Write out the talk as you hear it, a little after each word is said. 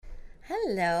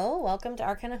Hello, welcome to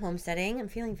Arcana Homesteading. I'm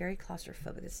feeling very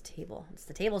claustrophobic. This table. It's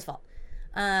the table's fault.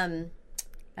 I'm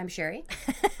Sherry.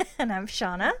 And I'm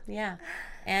Shauna. Yeah.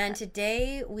 And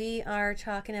today we are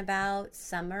talking about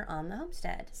summer on the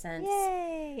homestead. Since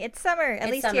Yay! It's summer, at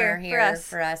least summer here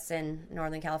for us in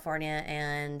Northern California,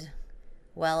 and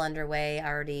well underway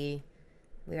already.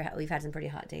 We've had some pretty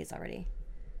hot days already.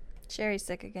 Sherry's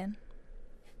sick again.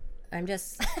 I'm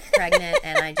just pregnant,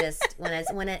 and I just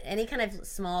when any kind of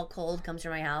small cold comes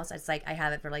through my house, it's like I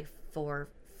have it for like 4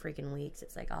 freaking weeks.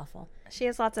 It's like awful. She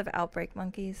has lots of outbreak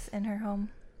monkeys in her home.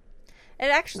 It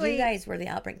actually, you guys were the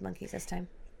outbreak monkeys this time.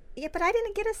 yeah, but I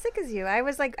didn't get as sick as you. I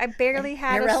was like, I barely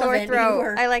had a sore Irrelevant.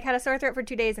 throat. I like had a sore throat for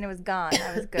 2 days and it was gone.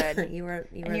 I was good. you were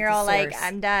and you're all like,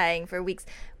 I'm dying for weeks.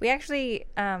 We actually,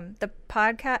 the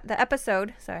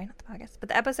episode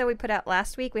we put out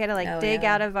last week, we had to dig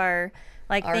out of our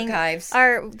archives.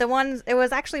 The ones, it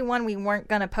was actually one we weren't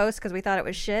going to post because we thought it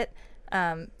was shit.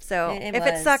 So if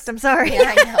it sucked, I'm sorry.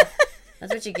 Yeah, I know.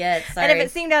 That's what you get. Sorry. And if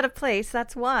it seemed out of place,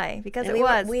 that's why. Because it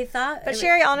was. We thought. But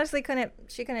Sherry honestly couldn't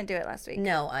do it last week.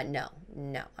 No.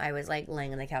 I was like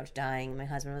laying on the couch dying. My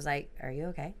husband was like, "Are you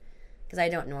okay?" Because I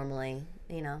don't normally,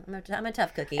 I'm a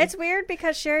tough cookie. It's weird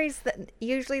because Sherry's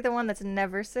usually the one that's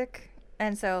never sick.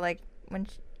 And so like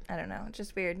I don't know, it's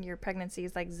just weird. Your pregnancy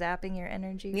is like zapping your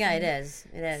energy. Yeah, it is.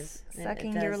 It is.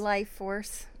 Sucking your life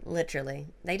force. Literally.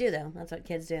 They do though. That's what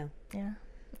kids do. Yeah.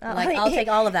 I'll take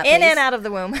all of that, in please. and out of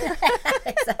the womb.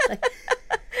 Exactly.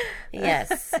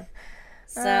 Yes.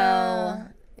 So,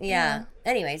 yeah.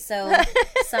 Anyway, so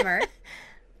summer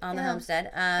on the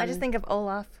homestead. I just think of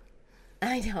Olaf.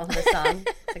 I know the song.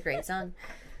 It's a great song.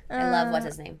 I love what's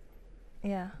his name.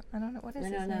 Yeah, I don't know what is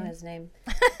his name. I don't know his name.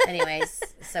 Anyways,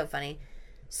 so funny.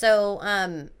 So,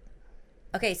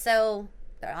 okay, so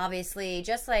obviously,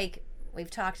 just like we've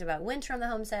talked about winter on the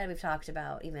homestead, we've talked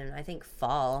about even, I think,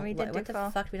 fall. What the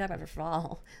fuck did we talk about for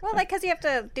fall? Well, like, because you have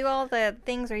to do all the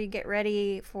things where you get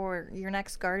ready for your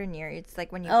next garden year. It's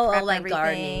like when you prep like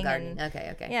everything. gardening.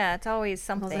 Okay. Yeah, it's always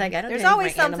something. There's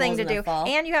always something to do.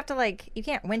 And you have to, you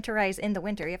can't winterize in the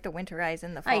winter. You have to winterize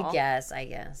in the fall. I guess.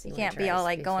 You can't be all,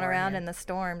 going around in the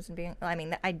storms and being,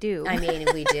 I do. I mean,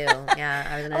 we do. Yeah,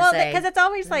 I was going to say. Well, because it's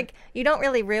always, you don't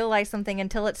really realize something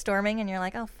until it's storming, and you're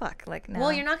like, oh, fuck. No.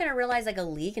 Well, you're not going to realize, a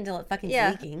leak until it fucking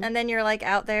leaking. And then you're,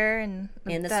 out there and...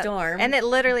 in the storm. And it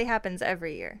literally happens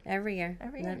every year. Every year.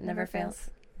 Never fails.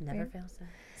 Never fails.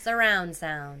 Surround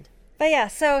sound. But yeah,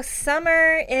 so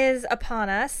summer is upon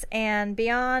us, and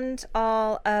beyond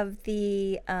all of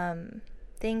the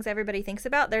things everybody thinks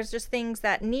about, there's just things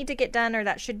that need to get done or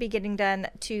that should be getting done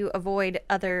to avoid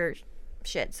other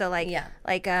shit. So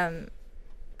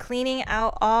cleaning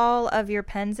out all of your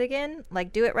pens again,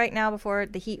 do it right now before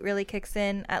the heat really kicks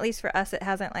in. At least for us, it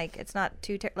hasn't, it's not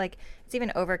too it's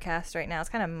even overcast right now. It's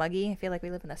kind of muggy. I feel like we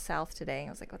live in the South today.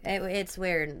 I was like, what it's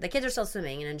weird. The kids are still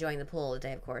swimming and enjoying the pool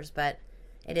today, of course, but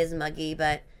it is muggy.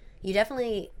 But you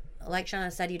definitely, like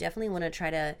Shauna said, you definitely want to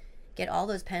try to get all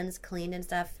those pens cleaned and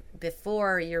stuff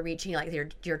before you're reaching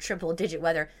your triple digit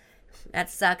weather. That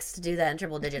sucks to do that in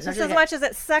triple digits. Just as much as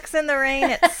it sucks in the rain,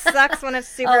 it sucks when it's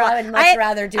super hot. I would much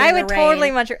rather do it in the rain. I would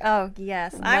totally oh,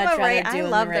 yes. I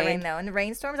love the rain, though. In the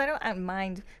rainstorms, I don't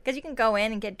mind. Because you can go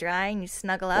in and get dry and you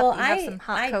snuggle up and have some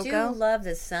hot cocoa. I do love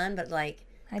the sun, but,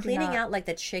 cleaning out,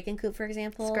 the chicken coop, for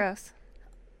example. It's gross.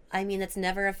 I mean, it's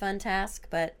never a fun task,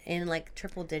 but in,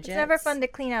 triple digits. It's never fun to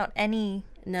clean out any...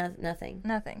 Nothing.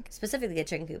 Nothing. Specifically a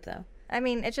chicken coop, though. I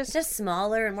mean, it's just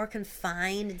smaller and more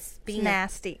confined. It's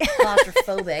nasty.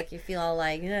 Claustrophobic. You feel all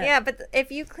like... Ugh. Yeah, but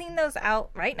if you clean those out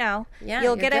right now,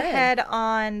 you'll get good. ahead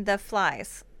on the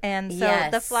flies. And so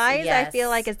the flies, I feel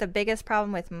like, is the biggest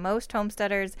problem with most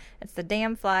homesteaders. It's the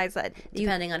damn flies.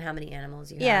 Depending on how many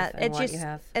animals you have and what you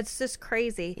have. It's just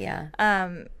crazy. Yeah.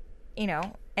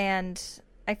 And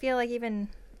I feel like even,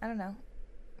 I don't know,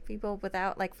 people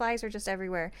without, flies are just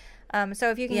everywhere.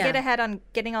 So if you can get ahead on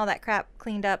getting all that crap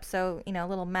cleaned up so,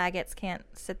 little maggots can't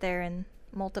sit there and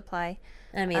multiply.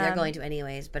 I mean, they're going to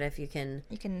anyways, but if you can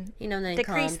then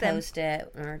compost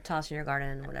it or toss in your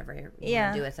garden, whatever you want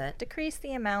to do with it. Decrease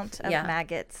the amount of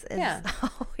maggots is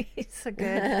always a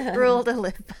good rule to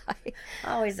live by.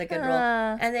 Always a good rule.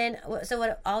 And then,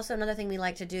 also another thing we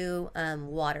like to do,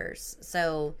 waters.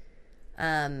 So,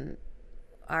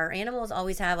 our animals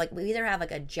always have, we either have,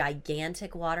 a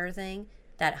gigantic water thing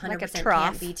that 100%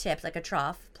 can't be tipped, like a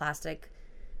trough, plastic,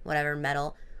 whatever,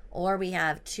 metal, or we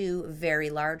have 2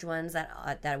 very large ones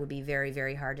that would be very,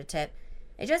 very hard to tip.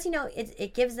 It just,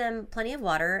 it gives them plenty of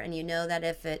water, and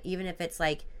that even if it's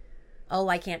I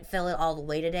can't fill it all the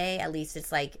way today, at least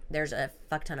it's there's a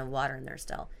fuck ton of water in there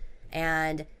still.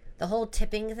 And the whole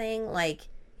tipping thing,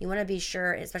 you want to be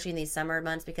sure, especially in these summer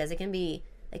months, because it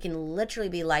can literally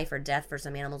be life or death for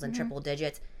some animals in triple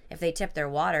digits if they tip their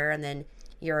water and then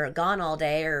you're gone all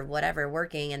day or whatever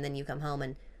working, and then you come home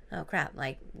and oh crap,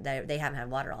 like they haven't had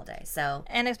water all day. So,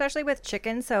 and especially with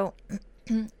chickens, so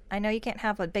I know you can't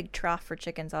have a big trough for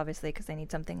chickens, obviously, because they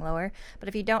need something lower. But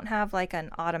if you don't have like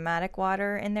an automatic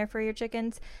water in there for your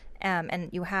chickens, and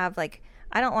you have like,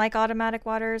 I don't like automatic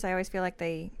waters. I always feel like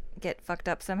they get fucked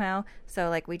up somehow. So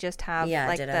like we just have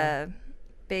the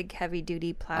big heavy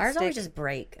duty plastic. Ours always just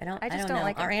break. I don't know.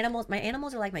 Like our animals, my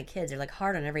animals are like my kids. They're like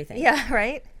hard on everything. Yeah,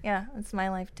 right. Yeah, it's my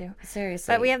life too.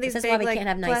 Seriously, but we have these. This big, is why we like, can't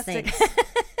have nice things.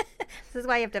 This is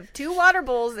why you have to have 2 water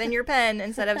bowls in your pen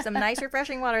instead of some nice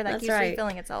refreshing water that keeps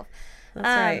refilling itself. That's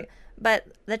right. But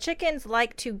the chickens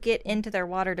like to get into their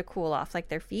water to cool off, like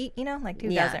their feet, like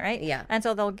who doesn't, right? Yeah. And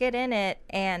so they'll get in it,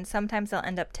 and sometimes they'll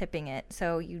end up tipping it.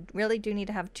 So you really do need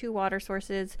to have 2 water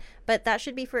sources, but that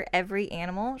should be for every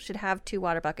animal, should have 2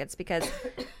 water buckets, because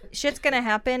shit's going to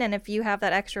happen, and if you have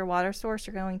that extra water source,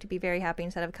 you're going to be very happy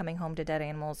instead of coming home to dead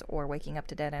animals or waking up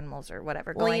to dead animals or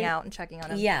whatever, going out and checking on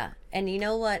them. Yeah. And you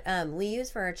know what we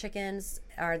use for our chickens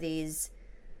are these,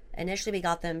 initially we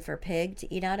got them for pig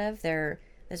to eat out of. They're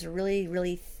this really,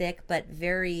 really thick, but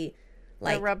very,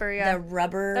 like, the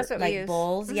rubber, like,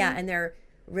 bowls. Mm-hmm. Yeah, and they're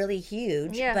really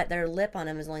huge, but their lip on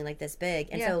them is only, like, this big.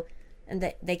 And so,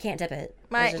 and they can't tip it.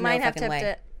 Mine have tipped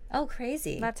it. Oh,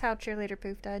 crazy. That's how Cheerleader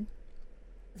Poof died.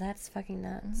 That's fucking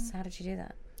nuts. Mm-hmm. How did you do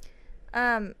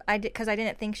that? I did, because I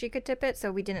didn't think she could tip it,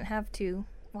 so we didn't have 2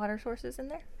 water sources in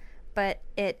there. But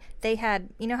they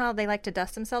had, you know how they like to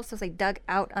dust themselves, so they dug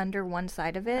out under one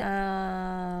side of it.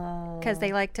 Oh. Because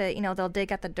they like to, they'll dig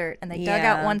at the dirt, and they dug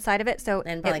out one side of it, so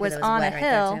it was on a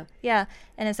hill. Right, yeah,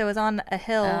 and so it was on a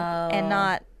hill and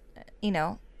not,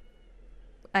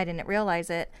 I didn't realize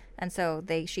it, and so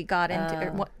they got into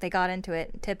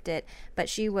it, and tipped it, but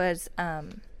she was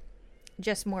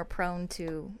just more prone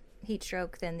to heat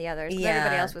stroke than the others. Yeah,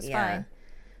 everybody else was fine,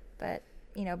 but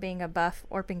being a buff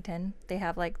Orpington, they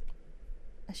have like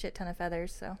a shit ton of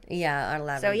feathers, so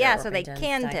so they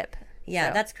can tip.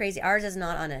 Yeah, that's crazy. Ours is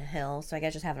not on a hill, so I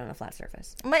guess just have it on a flat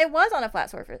surface. It was on a flat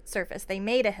surface. They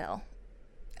made a hill.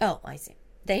 Oh, I see.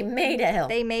 They made a hill.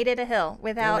 They made it a hill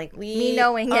without me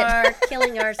knowing it. We are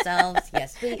killing ourselves.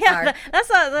 Yes, we are.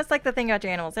 That's like the thing about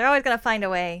your animals. They're always going to find a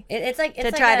way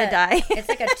to try to die. It's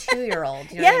like a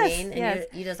 2-year-old. You know what I mean? And yes.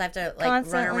 you just have to run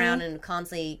around and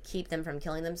constantly keep them from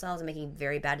killing themselves and making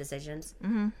very bad decisions.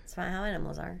 Mm-hmm. That's how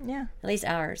animals are. Yeah. At least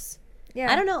ours.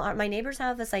 Yeah. I don't know. My neighbors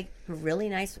have this really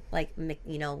nice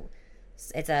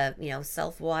it's a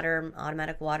self-water,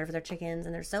 automatic water for their chickens,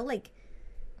 and they're so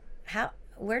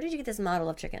where did you get this model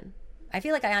of chicken? I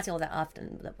feel like I ask you all that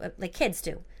often, like kids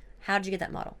do. How did you get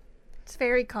that model? It's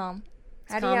very calm.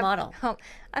 Model.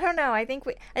 I don't know. I think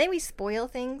we spoil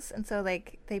things, and so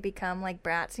they become like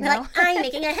brats. Like, I'm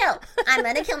making a hill. I'm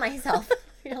gonna kill myself.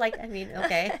 You're like, I mean,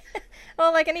 okay.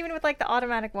 Well, and even with the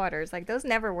automatic waters, those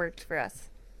never worked for us.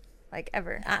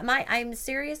 Ever. I'm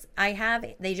serious.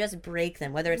 They just break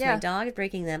them. Whether it's my dog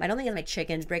breaking them, I don't think it's my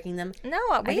chickens breaking them.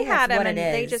 No, we had them, and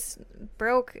they just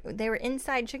broke. They were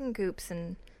inside chicken coops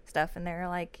and stuff, and they were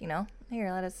like,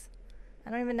 here, let us.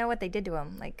 I don't even know what they did to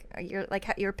them.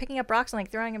 You're picking up rocks and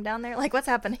throwing them down there. Like, what's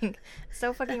happening?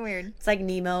 So fucking weird. It's like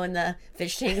Nemo in the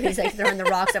fish tank. He's throwing the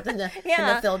rocks up in the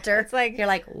filter. It's like you're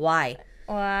like, why?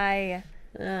 Why?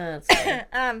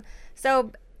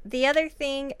 So. The other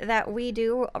thing that we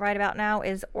do right about now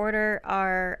is order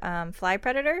our fly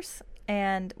predators.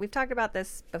 And we've talked about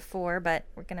this before, but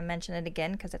we're going to mention it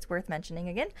again because it's worth mentioning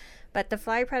again. But the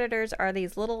fly predators are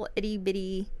these little itty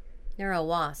bitty. They're a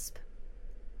wasp.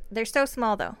 They're so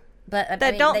small though. But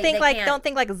don't think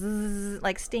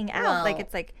zzz, sting out. Well,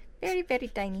 it's very, very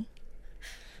tiny.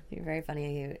 You're very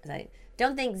funny.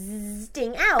 Don't think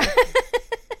sting out.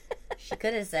 She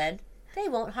could have said, they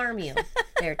won't harm you.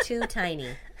 They're too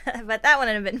tiny. But that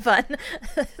wouldn't have been fun.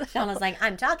 Shauna's like,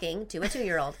 I'm talking to a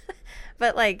 2-year-old.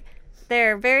 But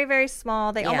they're very, very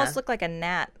small. They almost look like a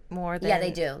gnat more than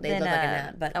they do. They look like a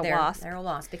gnat, but they're wasp. They're a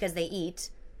wasp because they eat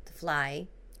the fly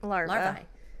larvae.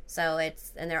 So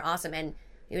and they're awesome. And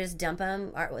you just dump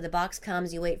them. The box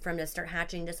comes. You wait for them to start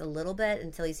hatching just a little bit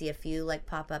until you see a few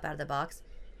pop up out of the box,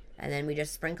 and then we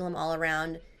just sprinkle them all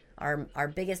around our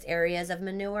biggest areas of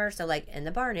manure. So in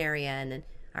the barn area and then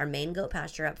our main goat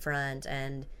pasture up front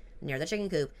and near the chicken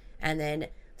coop. And then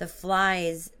the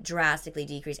flies drastically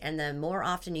decrease. And the more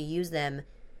often you use them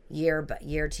year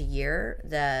to year,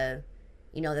 the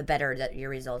better that your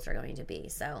results are going to be.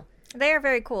 So they are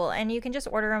very cool. And you can just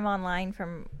order them online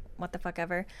from what the fuck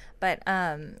ever. But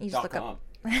you just look up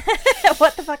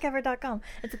whatthefuckever.com.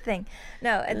 It's a thing.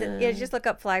 No, you just look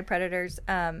up fly predators,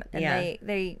 and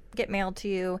they get mailed to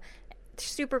you.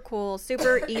 Super cool,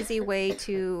 super easy way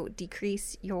to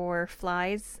decrease your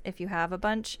flies if you have a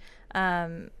bunch.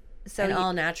 So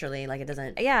all naturally, like it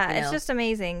doesn't. Yeah, it's just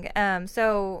amazing.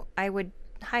 So I would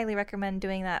highly recommend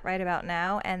doing that right about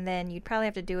now, and then you'd probably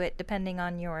have to do it depending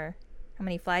on how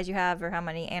many flies you have or how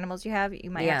many animals you have. You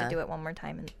might have to do it one more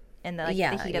time in the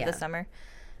heat of the summer.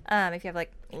 If you have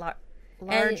like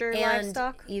larger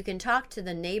livestock, you can talk to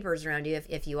the neighbors around you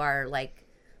if you are like,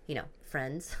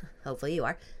 friends. Hopefully you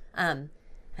are.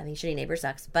 Having shitty neighbors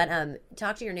sucks, but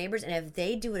talk to your neighbors, and if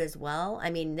they do it as well, I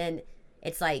mean, then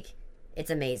it's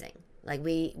amazing. Like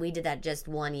we did that just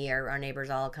one year. Our neighbors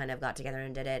all kind of got together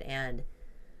and did it, and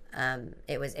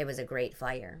it was a great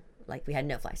fly year. Like we had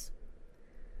no flies.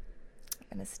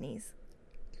 I'm gonna sneeze.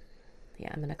 Yeah,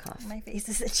 I'm gonna cough. My face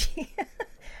is itchy.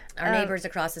 Our neighbors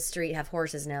across the street have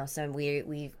horses now, so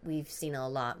we've seen a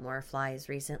lot more flies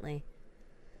recently.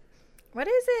 What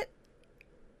is it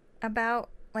about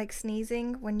like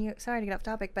sneezing when you? Sorry to get off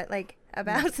topic, but like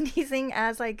about sneezing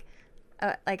as like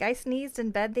I sneezed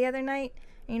in bed the other night.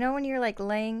 You know when you're like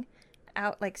laying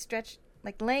out, like stretched,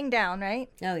 like laying down, right?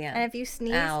 Oh yeah. And if you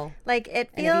sneeze, ow, like it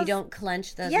feels. And if you don't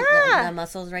clench the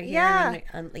muscles right here, like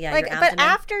your abdomen. But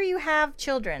after you have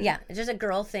children, it's just a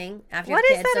girl thing. After what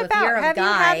your kids. Is that so about? If you're a have guy,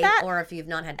 you had that? Or if you've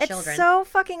not had children, it's so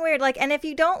fucking weird. Like, and if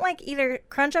you don't like either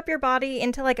crunch up your body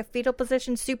into like a fetal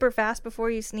position super fast before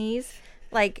you sneeze,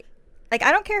 like I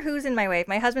don't care who's in my way. If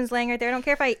my husband's laying right there, I don't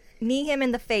care if I knee him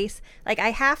in the face. Like,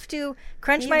 I have to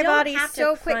crunch my body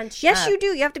so quick. Yes, you do.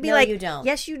 You have to be you don't.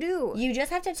 Yes, you do. You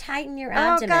just have to tighten your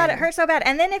abdomen. Oh, God, it hurts so bad.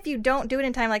 And then if you don't do it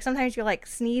in time, like sometimes you'll like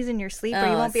sneeze in your sleep or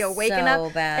you won't be awake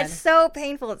enough. Bad. It's so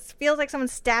painful. It feels like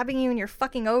someone's stabbing you in your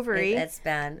fucking ovary. It's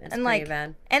bad. It's pretty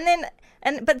bad.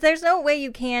 But there's no way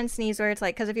you can sneeze where it's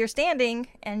like, because if you're standing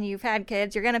and you've had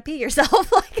kids, you're going to pee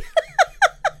yourself. Like...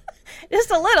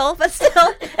 Just a little, but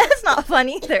still, it's not fun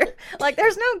either. Like,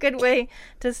 there's no good way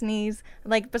to sneeze,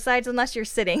 like, besides unless you're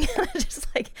sitting.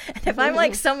 Just like, and if I'm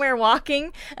like somewhere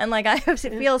walking and like I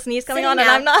feel a sneeze coming on and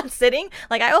I'm not sitting,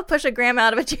 like I will push a grandma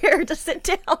out of a chair to sit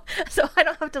down so I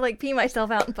don't have to like pee myself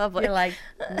out in public. You're like,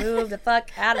 move the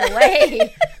fuck out of the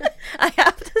way. I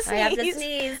have to sneeze. I have to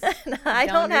sneeze. I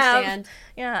don't understand.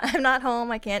 I'm not home.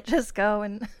 I can't just go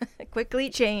and quickly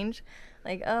change.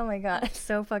 Like, oh my God, it's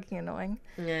so fucking annoying.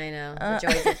 Yeah, I know.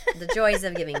 The joys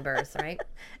of giving birth, right?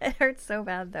 It hurts so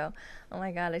bad, though. Oh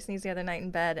my God, I sneezed the other night in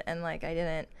bed, and like I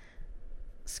didn't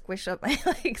squish up my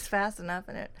legs fast enough,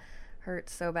 and it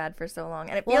hurts so bad for so long.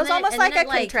 And it feels almost like a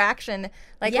contraction,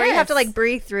 like where you have to like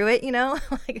breathe through it, you know?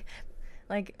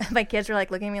 like my kids were like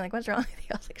looking at me like, what's wrong with you?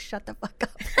 I was like, shut the fuck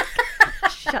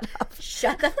up. Shut up.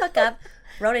 Shut the fuck up.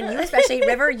 Ronan, you especially,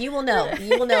 River, you will know.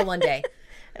 You will know one day.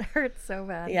 It hurts so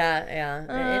bad. Yeah.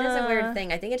 It is a weird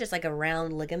thing. I think it's just like a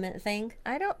round ligament thing.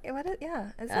 Is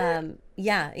it?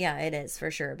 Yeah, it is for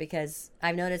sure. Because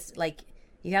I've noticed like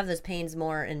you have those pains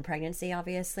more in pregnancy,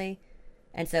 obviously.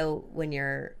 And so when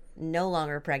you're no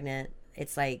longer pregnant,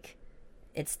 it's like,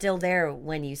 it's still there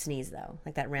when you sneeze though.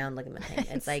 Like that round ligament thing.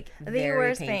 It's like the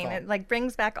worst painful pain. It like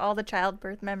brings back all the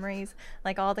childbirth memories,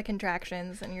 like all the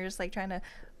contractions, and you're just like trying to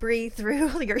breathe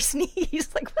through your sneeze.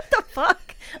 Like, what the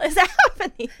fuck is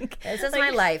happening? This is my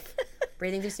life.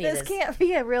 Breathing through sneezes. This can't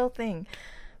be a real thing.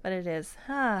 But it is.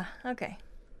 Okay.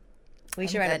 We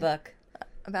should write a book.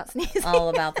 About sneezing. All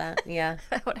about that, yeah.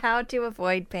 About how to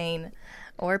avoid pain.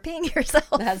 Or peeing yourself.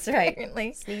 That's right.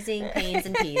 Apparently. Sneezing, pains,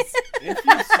 and peas. If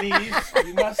you sneeze,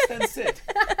 you must then sit.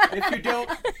 If you don't,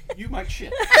 you might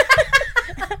shit.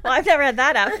 Well, I've never had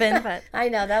that happen, but... I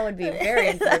know, that would be very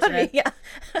unfortunate.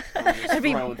 It'd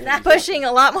be pushing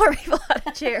a lot more people out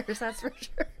of chairs, that's for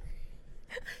sure.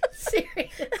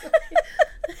 Seriously.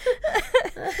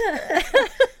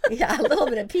 Yeah, a little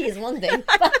bit of pee is one thing.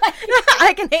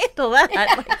 I can handle that.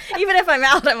 Like, even if I'm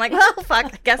out, I'm like, well, fuck,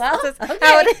 I guess this is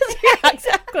how it is. Yeah,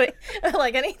 exactly.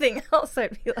 Like anything else,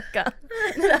 I'd be like,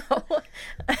 no. Oh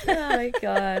my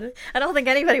God. I don't think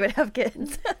anybody would have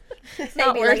kids. It's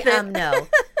not worth it. No.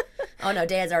 Oh no,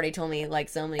 Dad's already told me like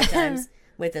so many times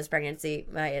with this pregnancy.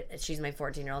 She's my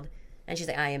 14-year-old, and she's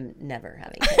like, I am never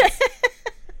having kids.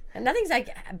 And nothing's like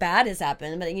bad has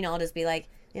happened, but I'll just be like,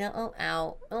 oh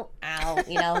ow,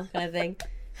 kind of thing.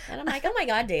 And I'm like, oh my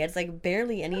God, Dad, it's like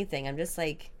barely anything. I'm just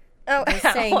like,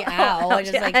 saying ow. I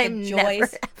just like the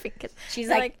joys. She's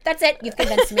like, that's it. You've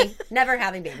convinced me. Never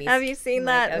having babies. Have you seen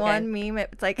that one meme?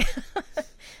 It's like,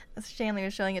 Shanley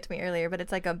was showing it to me earlier, but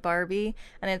it's like a Barbie,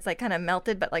 and it's like kind of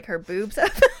melted, but like her boobs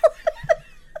have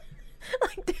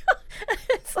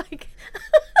it's like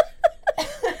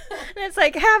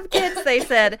like, have kids, they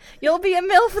said. You'll be a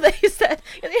MILF, they said.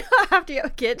 And you don't have to have a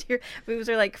kid. Your boobs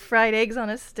are like fried eggs on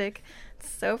a stick. It's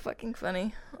so fucking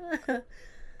funny.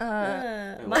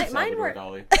 Mine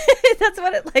were. That's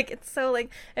what it like. It's so like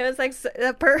it was like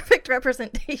a perfect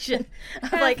representation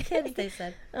of like kids. They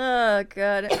said. Oh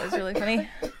god, it was really funny.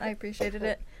 I appreciated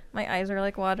it. My eyes are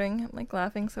like watering. I'm like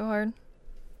laughing so hard.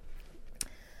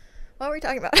 What were we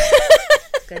talking about?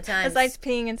 Good times. Besides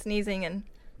peeing and sneezing and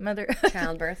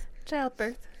childbirth.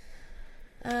 We're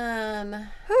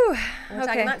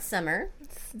talking about summer.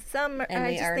 Summer. And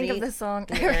I just think of the song.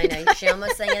 I know. She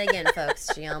almost sang it again,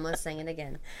 folks. She almost sang it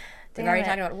again. We've already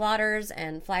talked about waters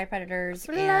and fly predators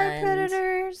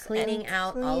and cleaning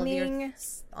out all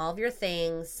of your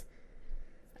things.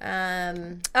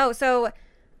 And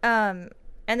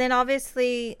then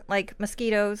obviously like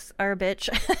mosquitoes are a bitch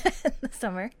in the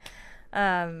summer.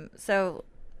 So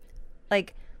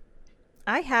like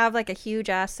I have like a huge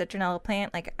ass citronella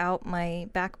plant like out my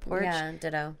back porch. Yeah,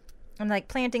 ditto. I'm like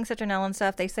planting citronella and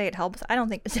stuff. They say it helps. I don't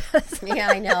think it does. Yeah,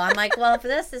 I know. I'm like, well, if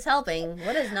this is helping,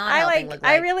 what is not helping look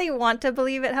like? I really want to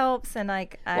believe it helps, and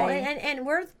like and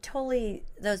we're totally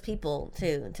those people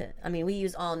too. I mean, we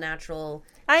use all natural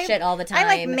shit all the time.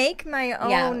 I like make my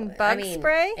own bug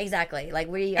spray. Exactly. Like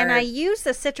and I use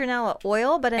the citronella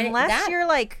oil, but unless you're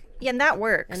like, and that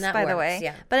works, by the way.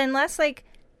 Yeah. But unless like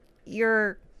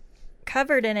you're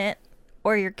covered in it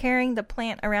or you're carrying the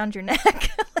plant around your neck,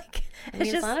 like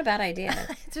it's not a bad idea.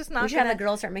 It's just not. We should have the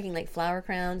girls start making like flower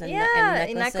crowns and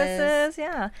necklaces.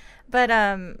 Yeah, but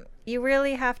you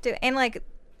really have to, and like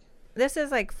this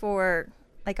is like for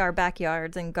like our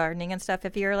backyards and gardening and stuff.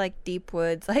 If you're like deep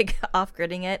woods, like off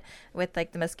gridding it with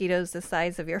like the mosquitoes the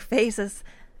size of your faces,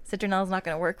 citronella's not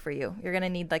going to work for you. You're going to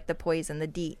need like the poison, the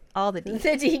DEET, all the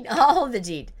DEET. All the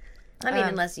DEET. I mean,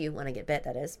 unless you want to get bit,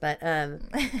 that is. But,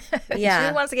 yeah.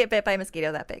 Who wants to get bit by a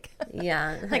mosquito that big?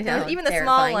 Yeah. Like even the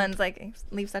small ones, like,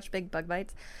 leave such big bug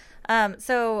bites.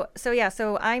 So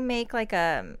I make, like,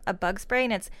 a bug spray,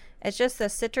 and it's just the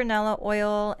citronella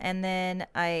oil, and then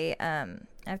I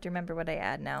have to remember what I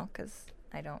add now, because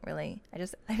I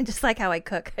just like how I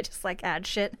cook. I just, like, add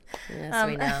shit. Yes,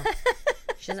 we know.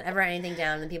 She doesn't ever write anything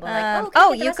down, and people are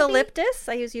like, eucalyptus.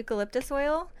 Recipe? I use eucalyptus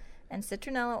oil and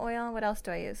citronella oil. What else do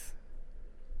I use?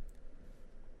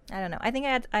 I don't know. I think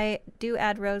I do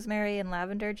add rosemary and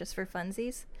lavender just for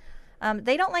funsies.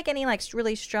 They don't like any like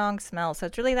really strong smell, so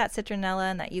it's really that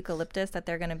citronella and that eucalyptus that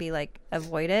they're going to be like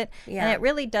avoid it. Yeah. And it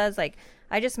really does like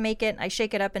I just make it, I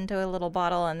shake it up into a little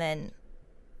bottle, and then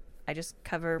I just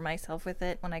cover myself with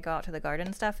it when I go out to the garden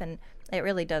and stuff, and it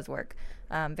really does work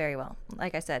very well.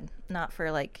 Like I said, not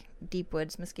for like deep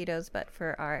woods mosquitoes, but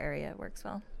for our area it works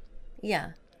well.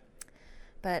 Yeah.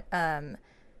 But and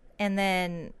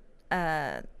then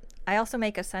I also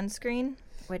make a sunscreen,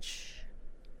 which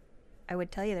I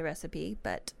would tell you the recipe,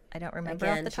 but I don't remember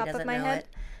off the top of my head.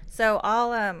 So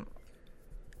I'll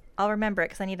remember it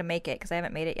because I need to make it because I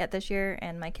haven't made it yet this year,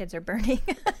 and my kids are burning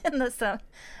in the sun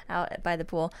out by the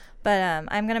pool. But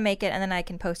I'm gonna make it, and then I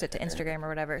can post it to Instagram or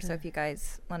whatever. So if you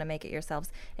guys want to make it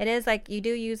yourselves, it is like you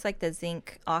do use like the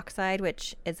zinc oxide,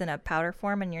 which is in a powder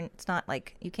form, and it's not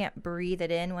like you can't breathe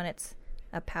it in when it's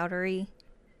a powdery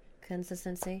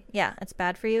consistency. Yeah, it's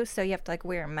bad for you, so you have to like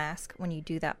wear a mask when you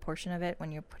do that portion of it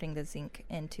when you're putting the zinc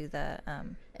into the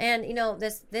and you know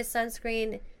this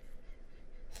sunscreen,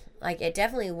 like it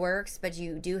definitely works, but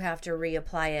you do have to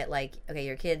reapply it. Like, okay,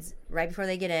 your kids right before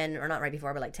they get in, or not right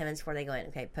before, but like 10 minutes before they go in,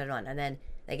 okay, put it on, and then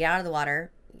they get out of the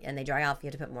water and they dry off, you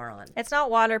have to put more on. It's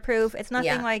not waterproof. It's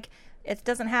nothing like it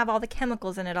doesn't have all the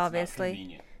chemicals in it,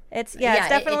 obviously. It's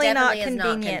definitely not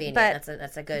convenient. But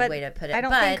that's a good way to put it. I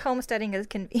don't think homesteading is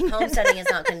convenient. Homesteading is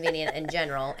not convenient in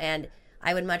general, and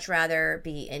I would much rather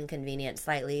be inconvenient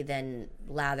slightly than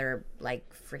lather like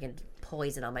freaking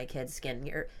poison on my kid's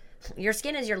skin. Your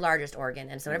skin is your largest organ,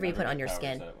 and so whatever you put on your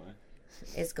skin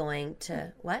is going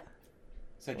to what?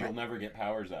 Said you'll never get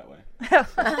powers that way.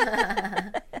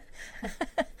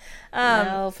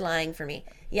 No flying for me.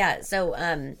 Yeah, so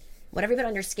whatever you put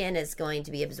on your skin is going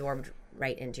to be absorbed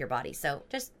right into your body. So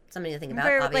just something to think about,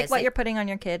 obviously. Like what you're putting on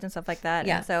your kids and stuff like that.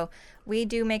 Yeah. And so we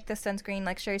do make the sunscreen.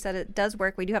 Like Sherry said, it does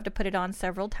work. We do have to put it on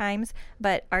several times,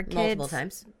 but our kids... Multiple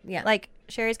times. Yeah. Like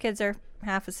Sherry's kids are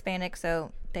half Hispanic,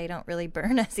 so they don't really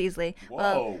burn as easily. Whoa.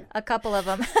 Well, a couple of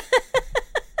them.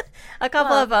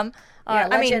 Of them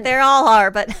are, I mean, they all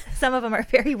are, but some of them are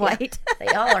very white. They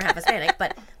all are half Hispanic,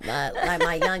 but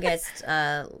my youngest,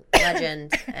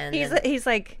 Legend, and he's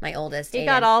like my oldest. He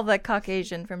got all the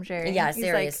Caucasian from Sherry. Yeah,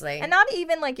 seriously. And not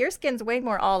even like your skin's way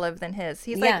more olive than his.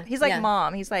 He's like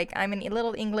mom. He's like, I'm a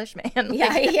little English man.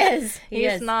 Yeah, he is.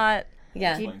 He's not.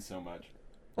 Yeah. Explains so much.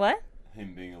 What?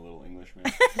 Him being a little Englishman.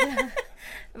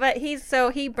 But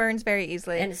he burns very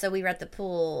easily. And so we were at the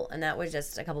pool, and that was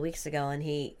just a couple weeks ago, and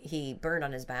he burned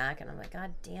on his back, and I'm like,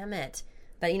 God damn it.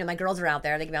 But, my girls are out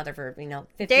there. They can be out there for,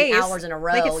 50 Days. hours in a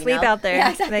row. They could sleep out there.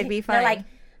 Yeah, exactly. They'd be fine. They're like,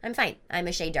 I'm fine. I'm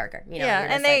a shade darker.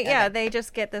 Yeah, and they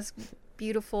just get this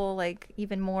beautiful, like,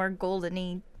 even more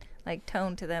golden-y, like,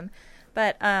 tone to them.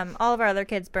 But all of our other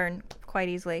kids burn quite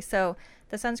easily. So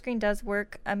the sunscreen does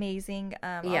work amazing.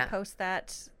 I'll post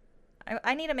that.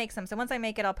 I need to make some. So once I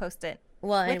make it, I'll post it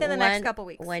within the next couple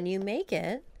weeks. When you make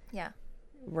it, yeah,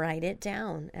 write it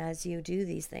down as you do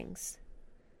these things.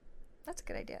 That's a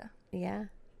good idea. Yeah.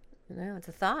 No, it's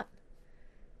a thought.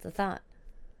 It's a thought.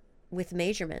 With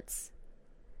measurements.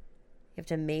 You have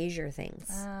to measure things.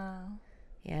 Oh.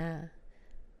 Yeah.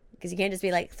 Because you can't just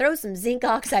be like, throw some zinc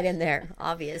oxide in there,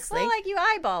 obviously. Well, like you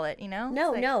eyeball it, No,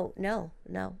 like, no.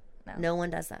 No one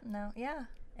does that. No, yeah.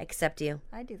 Except you.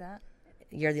 I do that.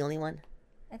 You're the only one.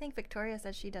 I think Victoria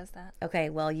says she does that. Okay,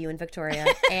 well, you and Victoria.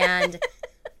 And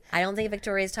I don't think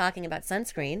Victoria's talking about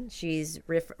sunscreen. She's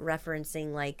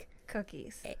referencing, like...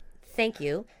 cookies. Thank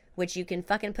you. Which you can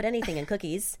fucking put anything in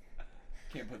cookies.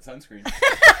 Can't put sunscreen.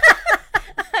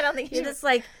 I don't think you're just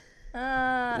like... you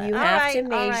have to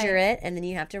measure it, and then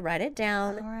you have to write it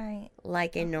down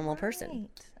like a normal person.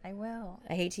 I will.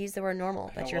 I hate to use the word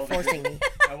normal, but you're forcing me.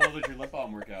 How well did your lip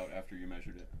balm work out after you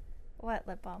measured it? What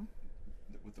lip balm?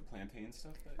 With the plantain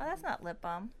stuff? That's not lip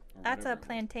balm. That's a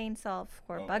plantain salve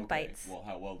for bug bites. Well,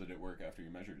 how well did it work after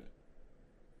you measured it?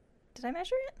 Did I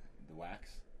measure it? The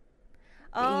wax?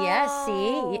 Oh. Yes,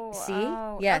 see?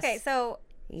 Oh. Yes. Okay, so...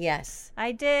 Yes.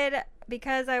 I did,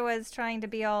 because I was trying to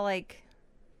be all, like,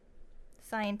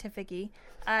 scientific-y.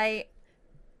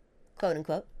 Quote,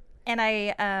 unquote.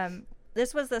 And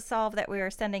this was the solve that we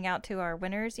were sending out to our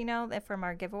winners, from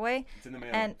our giveaway. It's in the mail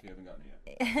if you haven't gotten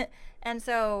it yet. And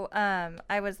so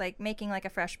I was like making like a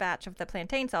fresh batch of the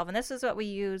plantain solve, and this is what we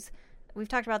use. We've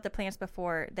talked about the plants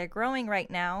before. They're growing right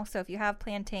now, so if you have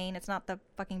plantain, it's not the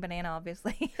fucking banana,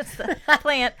 obviously. It's the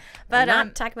plant. But I'm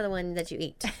not talking about the one that you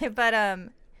eat. But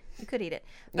you could eat it.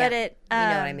 But it you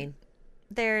know what I mean.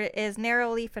 There is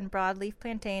narrow leaf and broad leaf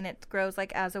plantain. It grows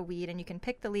like as a weed, and you can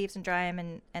pick the leaves and dry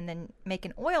them and then make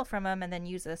an oil from them and then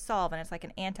use a solve, and it's like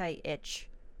an anti-itch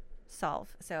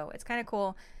solve. So it's kind of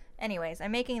cool. Anyways,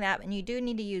 I'm making that, and you do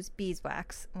need to use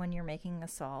beeswax when you're making a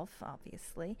solve,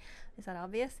 obviously. Is that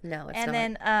obvious? No, it's not.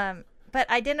 And then, but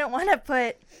I didn't want to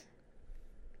put...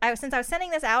 Since I was sending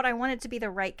this out, I wanted it to be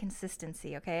the right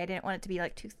consistency, okay? I didn't want it to be,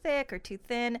 like, too thick or too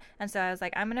thin. And so I was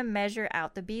like, I'm going to measure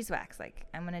out the beeswax. Like,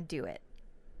 I'm going to do it.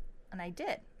 And I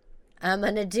did. I'm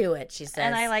going to do it, she says.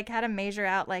 And I, like, had to measure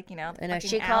out, like, I know,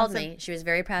 she called me. She was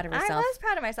very proud of herself. I was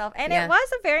proud of myself. And it was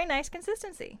a very nice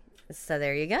consistency. So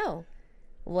there you go.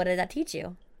 What did that teach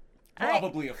you?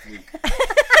 Probably a fluke.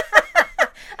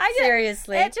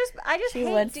 Seriously. I just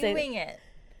hate doing it.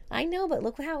 I know, but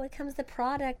look how it comes. The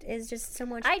product is just so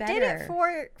much better. I did it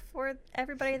for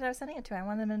everybody that I was sending it to. I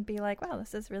wanted them to be like, wow,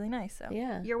 this is really nice. So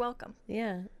you're welcome.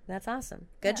 Yeah, that's awesome.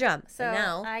 Good job. So and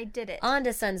now I did it. On to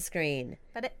sunscreen.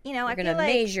 But you're I going feel to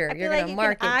measure. I feel you're like going to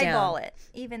mark it down. Eyeball it.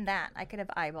 Even that, I could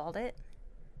have eyeballed it.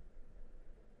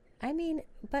 I mean,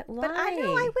 but why? But I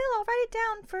know I will. I'll write it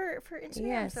down for Instagram.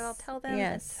 Yes. So I'll tell them.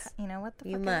 Yes. What the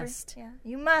fuck. You must. Yeah.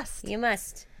 You must. You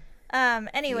must.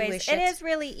 Anyways, it is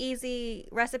really easy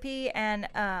recipe, and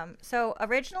so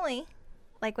originally,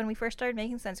 like when we first started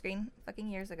making sunscreen, fucking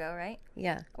years ago, right?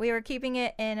 Yeah. We were keeping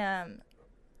it in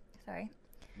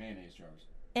mayonnaise jars.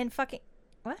 In fucking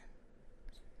what?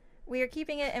 We were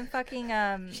keeping it in fucking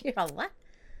what?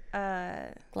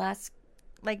 Glass,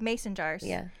 like mason jars.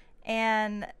 Yeah.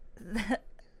 And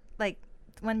like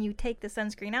when you take the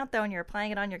sunscreen out though and you're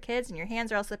applying it on your kids and your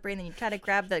hands are all slippery and then you try to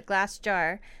grab the glass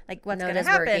jar, like what's going to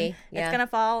happen? Murky. Yeah. It's going to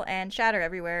fall and shatter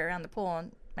everywhere around the pool,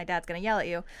 and my dad's going to yell at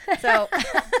you. So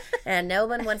and no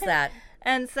one wants that.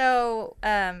 And so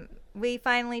we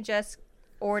finally just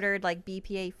ordered like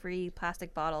BPA free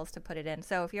plastic bottles to put it in.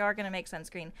 So if you are going to make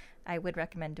sunscreen, I would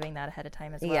recommend doing that ahead of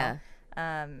time as well.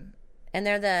 Yeah. And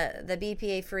they're the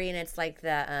BPA free, and it's like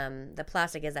the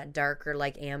plastic is that darker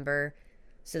like amber,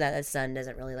 so that the sun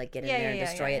doesn't really like get in there and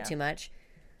destroy it too much.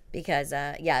 Because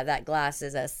that glass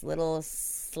is a little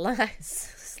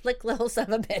slick little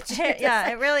son of a bitch. Yeah,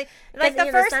 it really like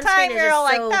the first time you're all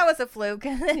like that was a fluke.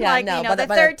 The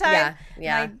third time,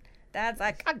 my dad's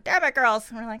like, God damn it, girls.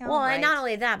 And we're like, well, and not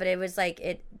only that, but it was like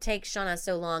it takes Shauna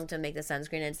so long to make the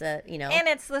sunscreen. It's and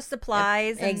it's the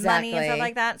supplies and money and stuff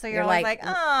like that. So you're always like,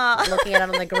 oh, looking at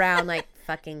it on the ground, like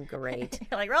fucking great.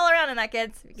 You're like, roll around in that,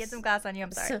 kids. Get some glass on you.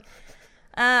 I'm sorry.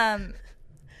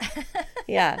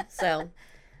 Yeah. So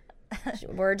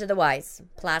Word to the wise.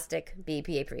 Plastic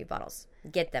BPA-free bottles.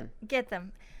 Get them. Get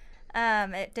them.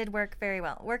 It did work very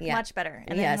well. Worked much better.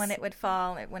 And then when it would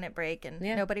fall, it wouldn't break, and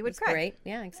nobody would cry. Great.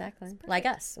 Yeah, exactly. Like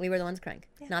us. We were the ones crying,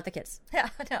 not the kids. Yeah,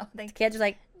 no. The kids were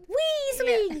like, wee,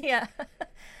 sweet. Yeah.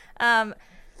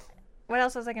 What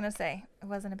else was I going to say? It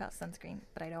wasn't about sunscreen,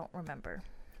 but I don't remember.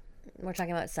 We're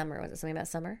talking about summer. Was it something about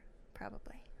summer?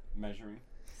 Probably. Measuring.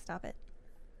 Stop it.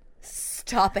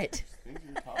 Stop it. Things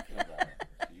you're talking about.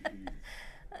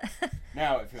 Jeez.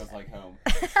 Now it feels like home.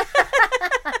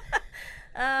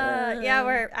 Yeah,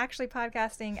 we're actually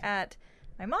podcasting at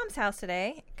my mom's house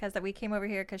today because we came over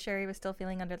here because Sherry was still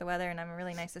feeling under the weather, and I'm a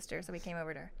really nice sister, so we came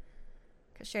over to her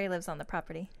because Sherry lives on the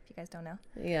property, if you guys don't know.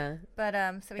 Yeah. But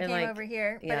so we came over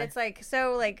here, but it's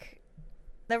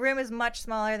the room is much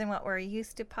smaller than what we're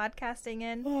used to podcasting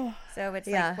in, so it's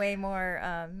like way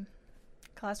more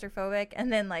claustrophobic.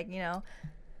 And then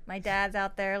my dad's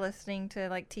out there listening to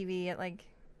TV at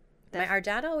our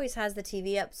dad always has the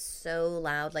TV up so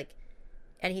loud,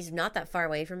 and he's not that far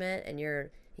away from it, and you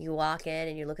walk in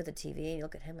and you look at the TV and you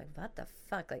look at him like, what the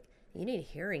fuck? You need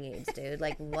hearing aids, dude.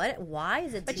 What? Why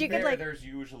is it? But TV? you could there's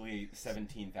usually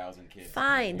 17,000 kids.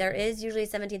 Fine, there is usually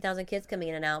 17,000 kids coming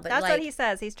in and out, but that's what he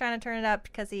says. He's trying to turn it up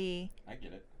because I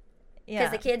get it. Yeah.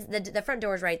 Because the kids, the front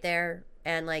door's right there,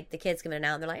 and the kids come in and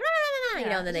out, and they're like, nah,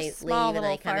 and then they leave, and then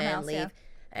they come in and leave,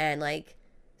 and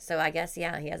so I guess he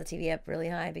has a TV up really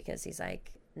high because he's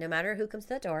like, no matter who comes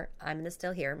to the door, I'm gonna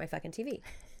still hear my fucking TV.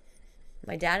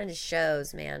 My dad and his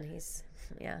shows, man, he's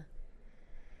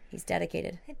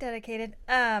dedicated. Dedicated.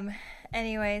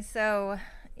 Anyway, so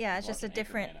it's just a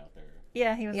different.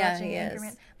 Yeah, he was watching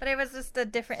Anchorman, but it was just a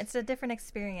different. It's a different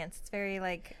experience. It's very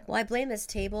Well, I blame this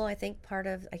table. I think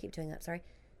I keep doing that. Sorry,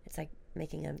 it's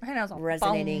making a it's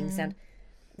resonating sound.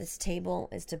 This table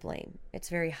is to blame. It's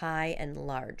very high and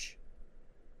large,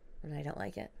 and I don't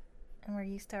like it. And we're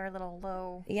used to our little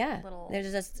low. Yeah,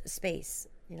 there's just space.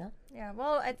 Yeah,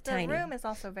 well, the room is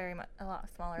also a lot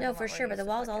smaller. No, for sure, but the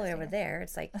wall's all the way over there.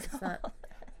 It's it's not.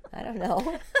 I don't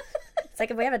know. It's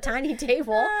if we have a tiny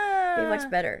table, it'd be much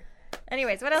better.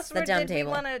 Anyways, what else did we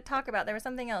want to talk about? There was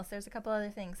something else. There's a couple other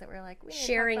things that we're we need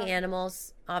sharing to talk about.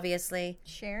 Animals, obviously.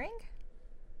 Sharing?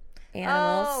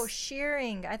 Animals. Oh,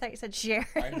 shearing. I thought you said sharing.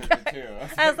 I heard it too.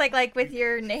 I was like with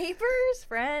your neighbors,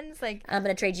 friends, I'm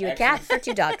gonna trade you a cat for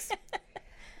 2 dogs.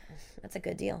 That's a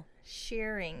good deal.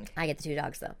 Shearing. I get the 2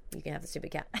 dogs though. You can have the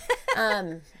stupid cat.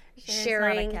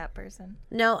 Sharing. Not a cat person.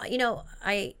 No,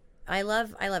 I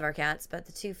love our cats, but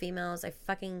the 2 females, I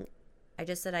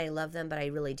just said I love them, but I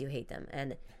really do hate them.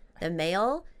 And the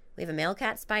male, we have a male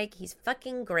cat, Spike. He's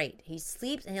fucking great. He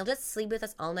sleeps, and he'll just sleep with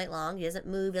us all night long. He doesn't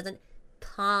move, doesn't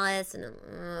paw us, and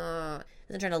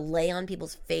doesn't try to lay on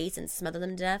people's face and smother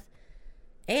them to death.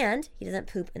 And he doesn't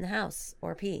poop in the house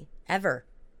or pee ever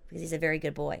because he's a very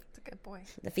good boy. It's a good boy.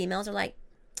 The females are like,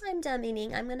 I'm done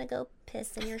eating. I'm gonna go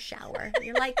piss in your shower. And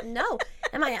you're like, no.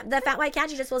 The fat white cat,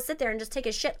 she just will sit there and just take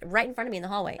a shit right in front of me in the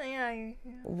hallway. Yeah.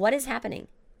 What is happening?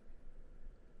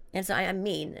 And so I'm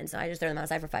mean, and so I just throw them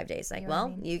outside for 5 days.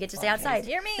 You get to stay outside.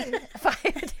 You're mean. 5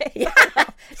 days. Yeah.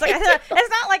 It's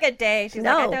not like a day. She's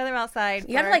I throw them outside.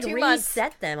 You have to 2 reset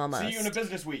months. them almost. See you in a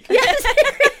business week. Yes,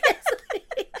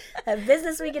 a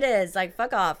business week it is.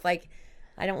 Fuck off. I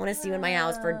don't want to see you in my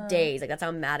house for days. That's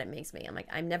how mad it makes me.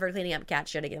 I'm never cleaning up cat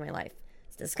shit again in my life.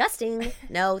 It's disgusting.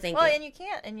 No, thank you. Well, and you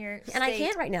can't in your state. And I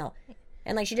can't right now.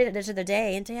 And she did it this other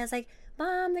day, and Taya's like,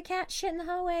 Mom, the cat shit in the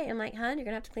hallway. I'm like, hun, you're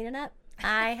gonna have to clean it up.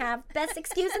 I have best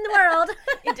excuse in the world.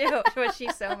 You do. Was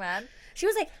she so mad? She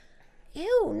was like,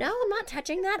 ew, no, I'm not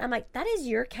touching that. I'm like, that is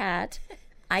your cat.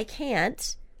 I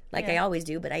can't. I always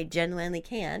do, but I genuinely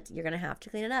can't. You're going to have to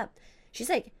clean it up. She's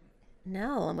like,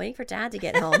 no, I'm waiting for Dad to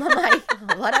get home. I'm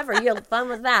like, whatever. You have fun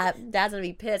with that. Dad's going to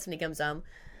be pissed when he comes home.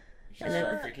 She's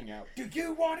freaking out. Do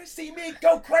you want to see me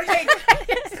go crazy?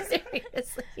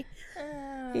 Seriously.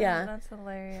 Yeah. That's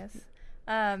hilarious.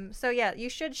 So, you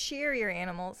should shear your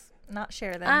animals. Not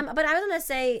share them. But I was going to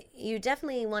say, you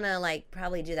definitely want to,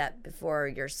 probably do that before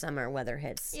your summer weather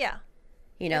hits. Yeah.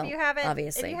 If you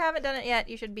haven't done it yet,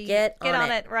 you should get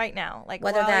on it right now.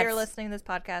 Whether while you're listening to this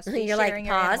podcast, you're sharing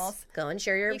your pause, animals. go and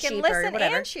share your you sheep can listen or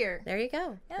whatever. And shear. There you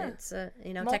go. Yeah. It's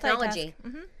technology.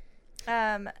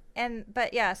 Mm-hmm.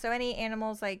 So any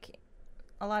animals a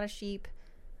lot of sheep,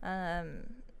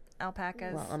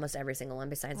 alpacas. Well, almost every single one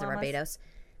besides the Barbados.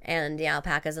 And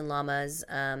alpacas and llamas.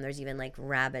 There's even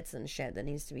rabbits and shit that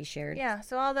needs to be shared. Yeah,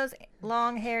 so all those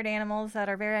long-haired animals that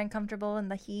are very uncomfortable in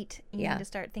the heat, you need to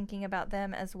start thinking about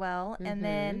them as well. Mm-hmm. And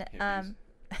then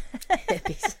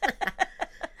hippies.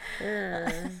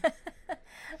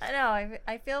 I know.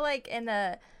 I feel like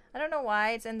I don't know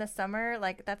why it's in the summer.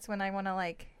 That's when I want to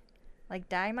like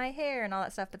dye my hair and all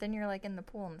that stuff, but then you're like in the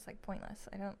pool and it's like pointless.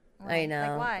 I don't. I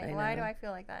know. Like, why? I Why know. do I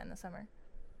feel like that in the summer?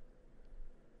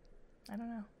 I don't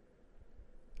know.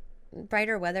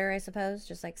 Brighter weather, I suppose,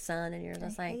 just like sun, and you're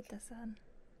just I like. hate the sun.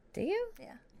 Do you?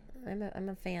 Yeah. I'm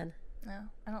a fan. No,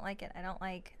 I don't like it. I don't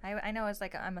like. I know it's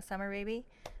like I'm a summer baby,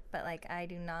 but like I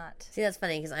do not. See, that's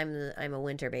funny because I'm a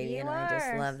winter baby, and I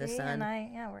just love the sun.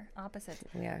 And we're opposites.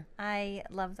 We are. I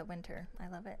love the winter. I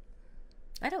love it.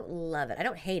 I don't love it. I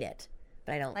don't hate it,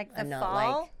 but I don't. Like the I'm not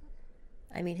fall. like.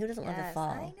 I mean, who doesn't love the Yes, fall?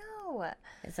 I know.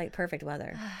 It's like perfect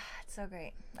weather. It's so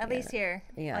great. At least here,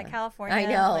 Yeah. like California. I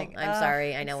know. Like, I'm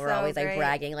sorry. I know we're so always like great.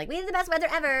 bragging, like we have the best weather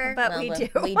ever. But we do.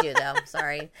 We do though.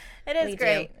 Sorry. It is We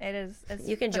great. do. It is. It's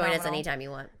You can join us phenomenal. anytime you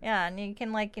want. Yeah, and you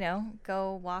can like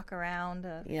go walk around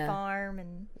a Yeah. farm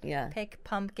and Yeah. pick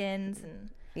pumpkins and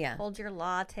Yeah. hold your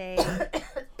latte.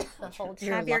 Hold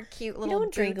Have your cute You little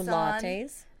don't drink boots on.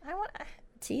 lattes. I want.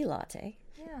 Tea latte,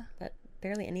 Yeah, but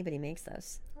barely anybody makes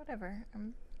those. whatever.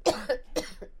 I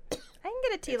can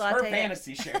get a tea It's latte. her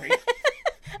fantasy, Sherry.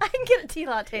 I can get a tea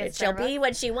latte at It shall Starbucks. be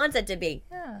what she wants it to be.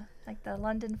 Yeah, like the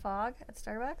London Fog at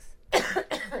Starbucks.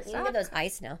 You can get those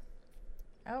iced now.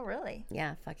 Oh, really?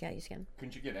 Yeah, fuck yeah, you can.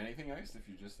 Couldn't you get anything iced if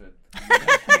you just said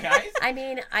anything iced? I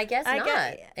mean, I guess I not.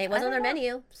 guess- It I wasn't on their don't know.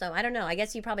 menu, so I don't know. I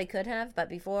guess you probably could have, but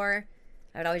before,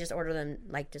 I would always just order them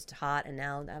like just hot, and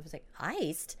now I was like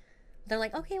iced. They're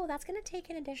like, okay, well that's gonna take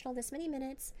an additional this many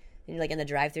minutes. And you're like in the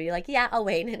drive-through, you're like, yeah, I'll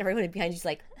wait, and everyone behind you's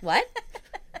like, what?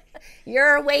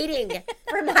 You're waiting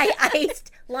for my iced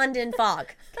London Fog.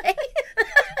 Okay?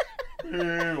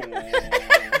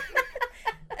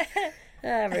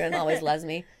 Everyone always loves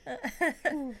me.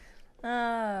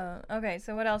 Okay.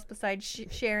 So what else besides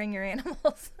sharing your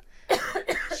animals?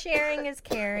 Sharing is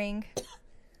caring. I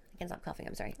can't stop coughing.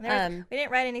 I'm sorry. We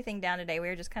didn't write anything down today. We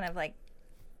were just kind of like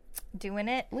doing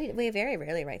it. We very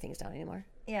rarely write things down anymore.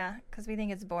 Yeah, because we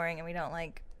think it's boring and we don't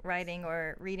like writing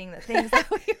or reading the things that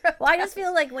we wrote. Well, I just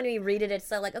feel like when we read it, it's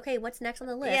so like, okay, what's next on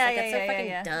the list? Yeah, like, yeah, that's yeah, so fucking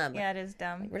yeah. dumb. Yeah, it is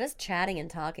dumb. We're just chatting and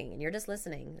talking, and you're just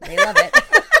listening. They love it.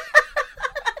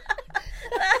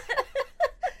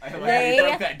 I like how They you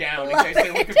broke that down in love case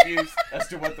they were confused as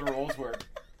to what the rules were.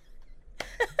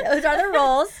 Those are the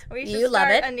rules. We should You love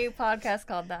start it. a new podcast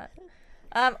called that.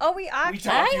 We actually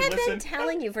talk. I You have been listen.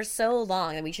 telling you for so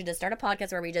long that we should just start a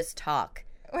podcast where we just talk.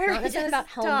 where Not we necessarily about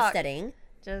just talk homesteading.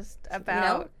 just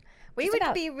about. We just would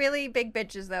about- be really big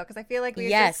bitches though, because I feel like we would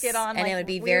Yes, just get on, and like, it would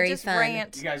be we very just fun.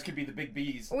 Rant. You guys could be the big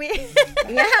bees. We Yeah,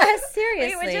 we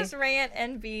seriously. would just rant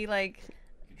and be like,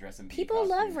 You dress in bee People love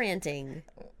costumes. ranting.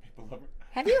 People love.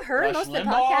 Have you heard Rush most of the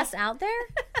Limbaugh? podcasts out there?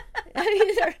 I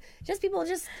mean, they're just people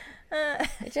just uh,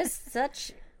 it's just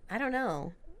such. I don't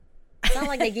know. It's not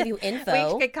like they give you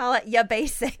info. we could call it ya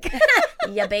basic.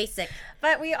 Yeah, basic.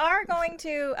 But we are going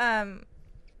to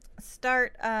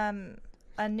start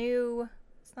a new.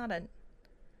 It's not a.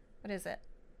 What is it?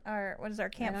 What is our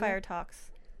campfire talks?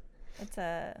 It's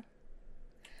a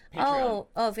Patreon.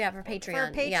 Oh, yeah, for Patreon.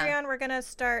 for Patreon. Yeah. We're gonna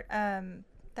start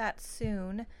that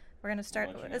soon. We're gonna start.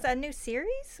 I'll let you Is know. that a new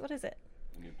series? What is it?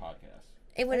 A new podcast.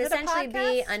 It would Is it a essentially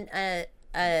be podcast?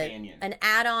 Companion. an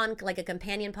add-on, like a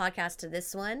companion podcast to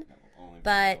this one, That will only be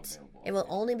but available. it will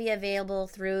only be available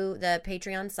through the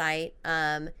Patreon site.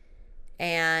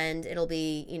 And it'll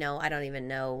be, I don't even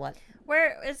know what.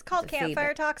 It's called The Campfire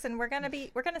feedback. Talks, and we're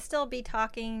gonna still be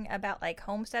talking about like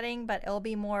homesteading, but it'll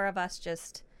be more of us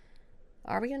just.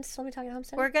 Are we going to still be talking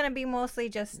homesteading? We're gonna be mostly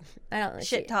just I don't know.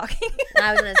 shit talking.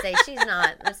 I was going to say, she's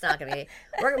not. That's not going to be.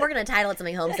 We're going to title it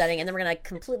something homesteading, and then we're going to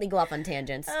completely go off on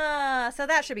tangents. So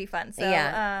that should be fun. So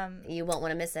Yeah. You won't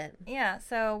want to miss it. yeah.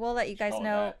 So we'll let you guys Call it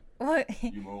know.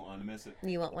 You won't want to miss it.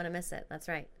 You won't want to miss it. That's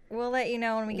right. We'll let you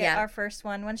know when we get Yeah. our first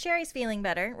one. When Sherry's feeling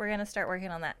better, we're gonna start working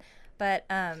on that. But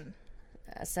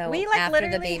So We, like, after the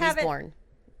literally baby's haven't- born.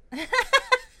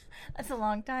 that's a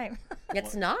long time.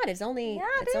 It's not. It's only Yeah,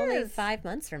 it it's only is. 5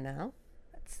 months from now.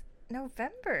 It's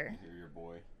November. You're your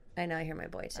boy. I know. I hear my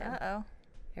boy too. Uh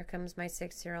Here comes my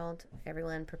 6-year-old.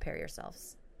 Everyone, prepare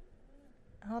yourselves.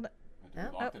 oh. Hold on. Did you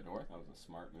Oh. lock the door? That was a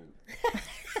smart move.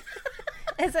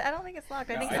 Is it? I don't think it's locked.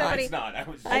 I think No, somebody. it's not. I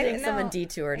was. I think know. someone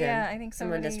detoured him. Yeah, I think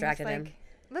someone somebody was distracted like, him.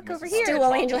 Look Must over have here. stolen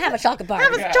Stool Angel, have a chocolate bar.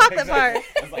 Have a Yeah, chocolate exactly. bar.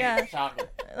 I was like, Yeah. chocolate.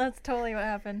 That's totally what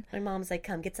happened. My mom's like,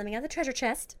 come get something out of the treasure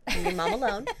chest. And leave mom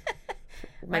alone.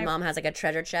 My mom has like a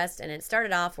treasure chest, and it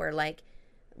started off where like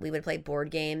we would play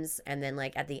board games, and then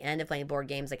like at the end of playing board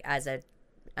games, like as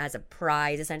a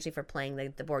prize essentially for playing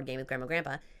the board game with grandma and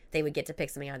grandpa, they would get to pick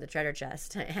something out of the treasure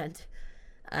chest.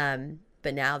 And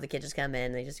but now the kids just come in,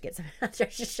 and they just get something out of the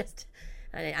treasure chest.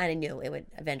 I knew it would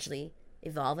eventually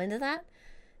evolve into that.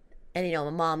 And my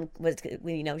mom was,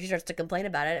 she starts to complain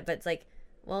about it, but it's like,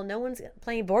 well, no one's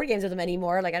playing board games with them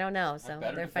anymore. Like, I don't know. So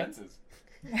better they're defenses.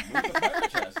 Move the treasure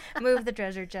chest. Move the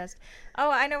treasure chest. Oh,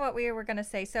 I know what we were going to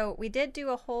say. So we did do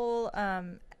a whole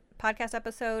podcast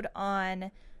episode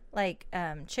on like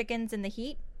chickens in the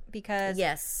heat because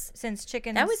since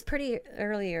chickens... That was pretty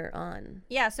earlier on.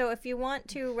 Yeah, so if you want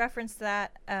to reference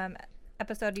that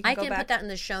episode, you can go back. I can put that in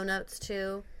the show notes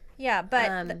too. Yeah,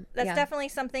 but that's definitely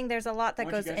something. There's a lot that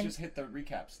goes in. You guys just hit the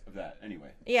recaps of that anyway.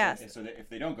 Yeah. So that if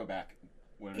they don't go back,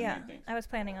 what are the main things? I was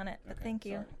planning on it, but thank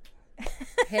you.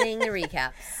 Hitting the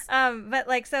recaps. But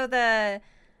like, so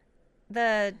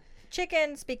the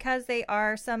chickens, because they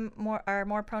are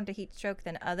more prone to heat stroke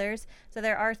than others. So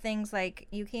there are things like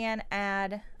you can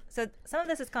add. So some of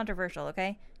this is controversial,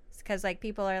 okay? Because like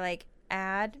people are like,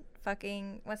 add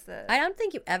fucking I don't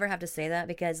think you ever have to say that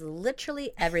because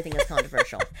literally everything is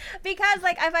controversial. Because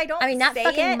like if I don't, that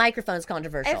fucking microphone is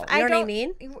controversial. You know what I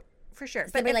mean? For sure.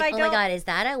 But if like, oh my god, is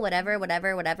that a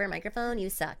whatever microphone? You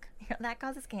suck. That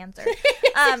causes cancer.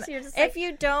 If like,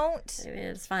 you don't, I mean,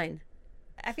 it's fine.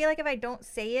 I feel like if I don't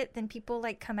say it, then people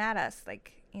like come at us.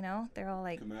 Like, you know, they're all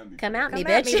like, come at me,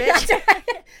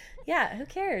 bitch. Yeah, who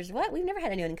cares? What? We've never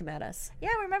had anyone come at us. Yeah,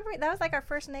 remember that was like our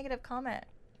first negative comment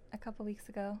a couple weeks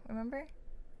ago. Remember?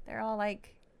 They're all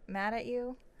like mad at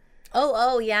you.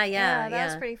 Oh, yeah. That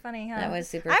was pretty funny, huh? That was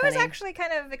super funny. I was actually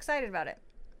kind of excited about it.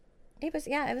 It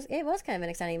was kind of an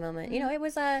exciting moment. Mm-hmm. You know, it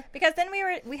was because then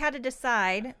we had to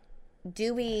decide,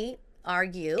 do we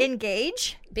argue,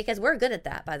 engage, because we're good at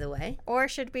that, by the way, or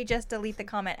should we just delete the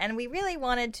comment? And we really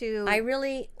wanted to. We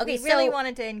really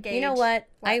wanted to engage. You know what?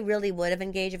 I really would have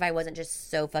engaged if I wasn't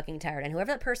just so fucking tired. And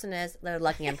whoever that person is, they're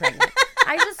lucky I'm pregnant.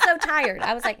 I was just so tired.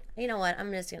 I was like, you know what?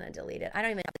 I'm just gonna delete it. I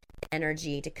don't even have the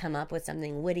energy to come up with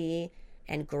something witty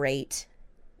and great,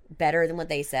 better than what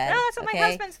they said. No, that's what my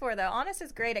husband's for, though. Honest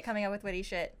is great at coming up with witty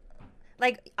shit.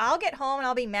 Like, I'll get home and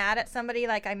I'll be mad at somebody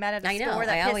like I met at a store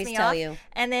that pissed me off. You.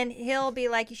 And then he'll be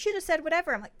like, you should have said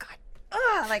whatever. I'm like,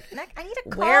 God, like, I need to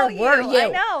call you. Where were you? I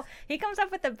know. He comes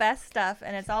up with the best stuff,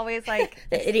 and it's always like...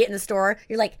 The idiot in the store.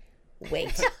 You're like,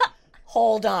 wait,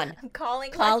 hold on. I'm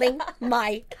calling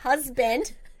my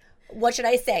husband. What should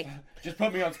I say? Just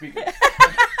put me on speaker.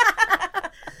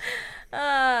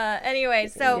 Anyway,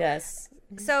 so... Yes.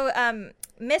 So,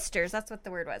 misters, that's what the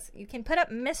word was. You can put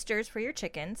up misters for your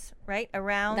chickens, right?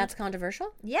 Around. That's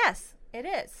controversial? Yes, it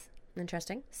is.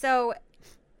 Interesting. So,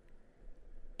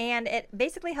 and it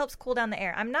basically helps cool down the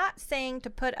air. I'm not saying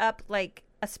to put up like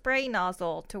a spray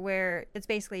nozzle to where it's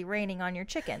basically raining on your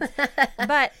chickens.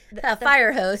 But a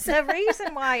fire hose. The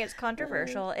reason why it's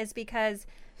controversial is because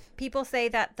people say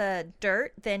that the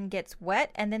dirt then gets wet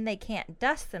and then they can't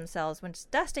dust themselves, which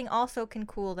dusting also can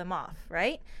cool them off,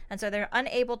 right? And so they're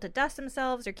unable to dust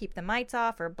themselves or keep the mites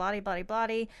off or blah.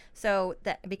 So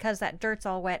that because that dirt's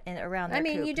all wet and around their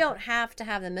coop. You don't have to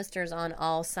have the misters on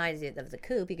all sides of the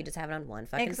coop. You could just have it on one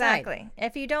fucking exactly. side.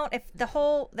 If you don't, if their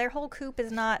whole coop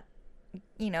is not,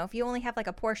 if you only have like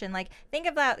a portion, like think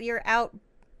of that, you're out.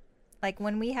 Like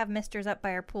when we have misters up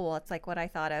by our pool, it's like what I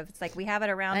thought of. It's like we have it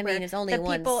around. It's only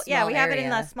one small we have area. it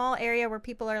in a small area where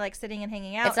people are like sitting and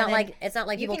hanging out. It's not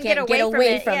like people can't get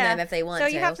away from them if they want to.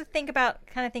 So you have to think about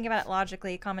it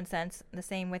logically, common sense. The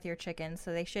same with your chickens.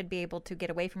 So they should be able to get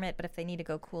away from it, but if they need to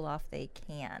go cool off, they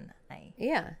can.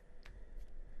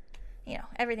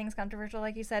 Everything's controversial,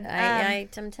 like you said.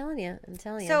 I'm telling you.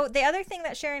 So the other thing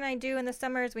that Sherry and I do in the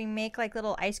summer is we make like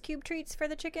little ice cube treats for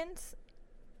the chickens.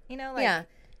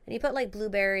 And you put like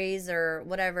blueberries or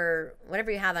whatever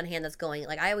you have on hand that's going.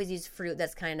 Like I always use fruit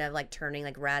that's kind of like turning,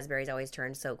 like raspberries always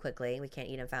turn so quickly. We can't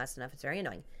eat them fast enough. It's very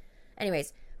annoying.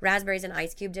 Anyways, raspberries in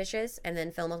ice cube dishes and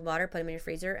then fill them with water, put them in your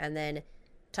freezer, and then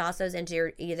toss those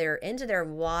into their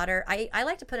water. I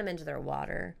like to put them into their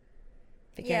water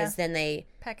because then they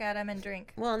peck at them and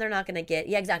drink. Well, they're not going to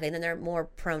get exactly. And then they're more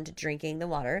prone to drinking the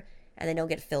water. And they don't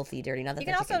get filthy, dirty. Not that you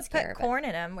can also put corn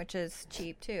in them, which is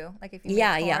cheap too. Like if you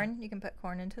make corn, you can put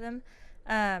corn into them.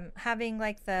 Having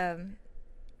like the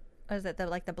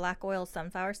black oil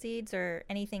sunflower seeds or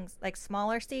anything like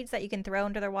smaller seeds that you can throw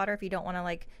into their water if you don't want to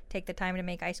like take the time to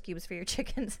make ice cubes for your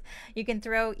chickens. You can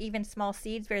throw even small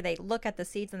seeds where they look at the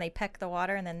seeds and they peck the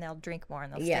water and then they'll drink more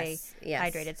and they'll stay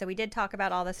hydrated. So we did talk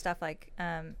about all this stuff like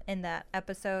in that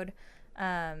episode.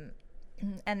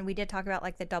 And we did talk about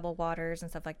like the double waters and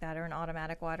stuff like that, or an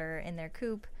automatic water in their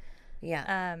coop.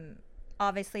 Yeah.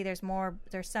 Obviously there's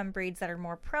some breeds that are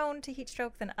more prone to heat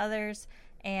stroke than others,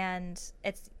 and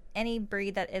it's any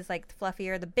breed that is like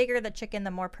fluffier, the bigger the chicken, the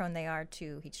more prone they are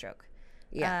to heat stroke.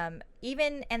 Yeah.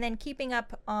 And then keeping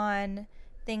up on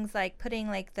things like putting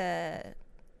like the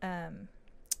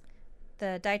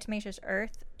the diatomaceous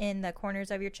earth in the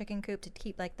corners of your chicken coop to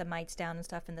keep like the mites down and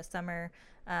stuff in the summer,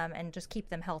 and just keep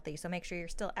them healthy. So make sure you're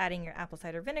still adding your apple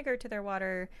cider vinegar to their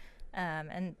water,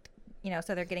 and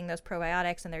so they're getting those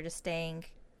probiotics and they're just staying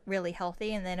really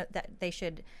healthy. And then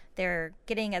they're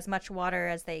getting as much water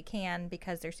as they can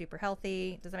because they're super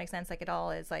healthy. Does that make sense? Like it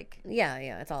all is like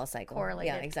it's all a cycle.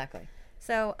 Correlated. Yeah, exactly.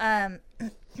 So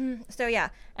so yeah,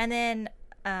 and then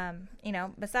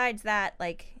besides that,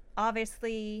 like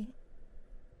obviously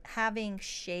having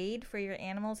shade for your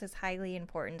animals is highly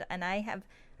important. And I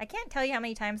can't tell you how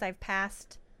many times I've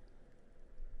passed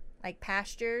like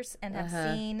pastures and have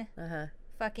seen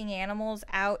fucking animals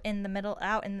out in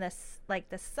the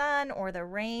sun or the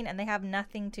rain, and they have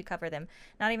nothing to cover them,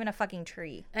 not even a fucking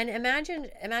tree. And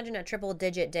imagine a triple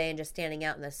digit day and just standing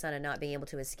out in the sun and not being able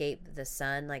to escape the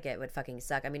sun. Like, it would fucking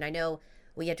suck. I mean, I know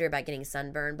we have to worry about getting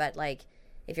sunburned, but like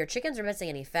if your chickens are missing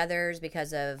any feathers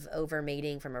because of over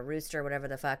mating from a rooster or whatever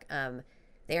the fuck,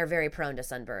 they are very prone to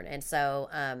sunburn. And so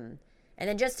and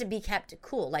then just to be kept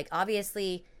cool, like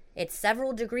obviously it's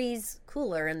several degrees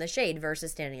cooler in the shade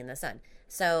versus standing in the sun.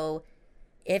 So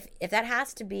if that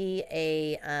has to be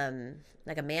a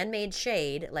like a man-made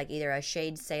shade, like either a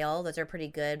shade sail, those are pretty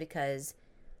good because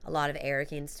a lot of air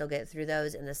can still get through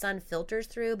those, and the sun filters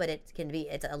through, but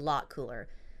it's a lot cooler.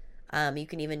 You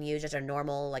can even use just a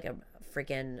normal, like a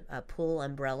freaking pool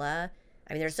umbrella.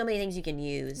 I mean, there's so many things you can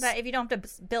use. But if you don't have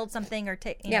to build something or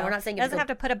take, we're not saying it doesn't have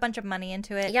to put a bunch of money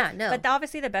into it. Yeah, no. But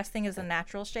obviously, the best thing is the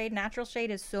natural shade. Natural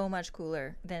shade is so much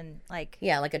cooler than like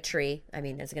like a tree. I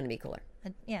mean, it's going to be cooler.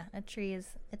 A tree is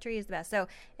the best. So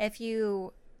if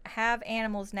you have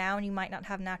animals now and you might not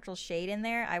have natural shade in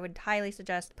there, I would highly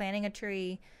suggest planting a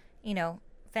tree.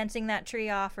 Fencing that tree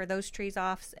off or those trees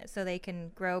off so they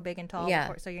can grow big and tall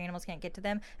so your animals can't get to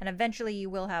them. And eventually you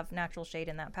will have natural shade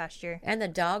in that pasture. And the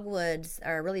dogwoods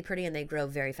are really pretty and they grow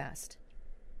very fast.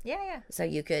 Yeah. So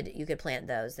you could plant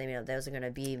those. Those are going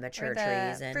to be mature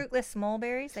trees. And fruitless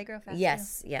mulberries, they grow fast.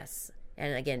 Yes.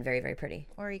 And again, very, very pretty.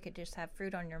 Or you could just have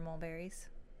fruit on your mulberries.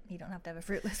 You don't have to have a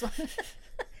fruitless one.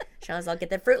 Sean's, I'll get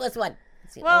the fruitless one.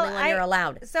 It's the only one you're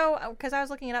allowed. So, because I was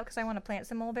looking it up because I want to plant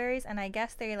some mulberries, and I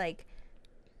guess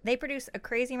they produce a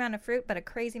crazy amount of fruit, but a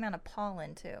crazy amount of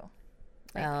pollen too.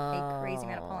 A crazy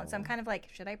amount of pollen. So I'm kind of like,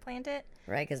 should I plant it?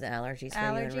 Right, because the allergies for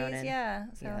you and Ronan. Yeah.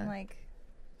 So I'm like,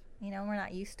 we're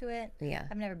not used to it. Yeah.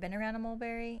 I've never been around a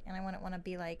mulberry, and I wouldn't want to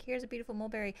be like, here's a beautiful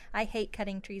mulberry. I hate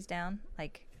cutting trees down.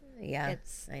 Like, yeah,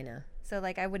 I know. So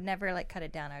like, I would never like cut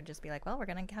it down. I would just be like, well, we're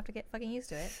gonna have to get fucking used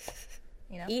to it.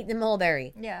 Eat the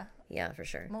mulberry. Yeah. Yeah, for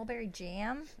sure. Mulberry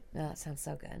jam. Oh, that sounds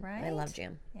so good. Right. I love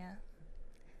jam. Yeah.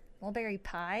 Mulberry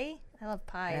pie. I love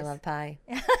pies. I love pie.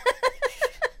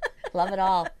 Love it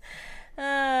all.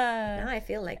 Now I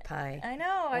feel like pie. I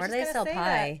know. Where do they sell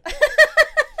pie?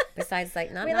 Besides,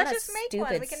 like, not let's a just make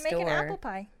stupid one. We can store. make an apple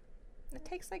pie. It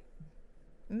takes like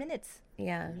minutes.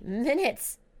 Yeah,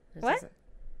 minutes. What?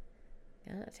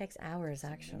 Yeah, it takes hours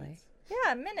actually.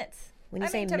 Yeah, minutes. When you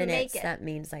say minutes, that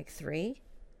means like 3.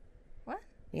 What?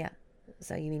 Yeah.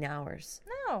 So you mean hours?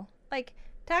 No, like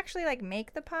to actually like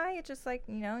make the pie. It's just like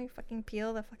you fucking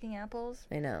peel the fucking apples.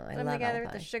 I know. I put them love together apple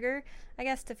with pie. the sugar. I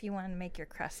guess if you want to make your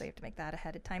crust, you have to make that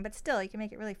ahead of time. But still, you can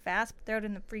make it really fast. Throw it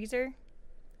in the freezer.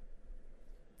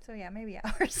 So yeah, maybe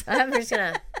hours. I'm just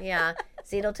gonna,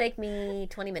 See, it'll take me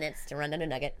 20 minutes to run down a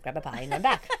Nugget, grab a pie, and run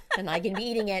back, and I can be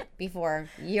eating it before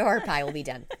your pie will be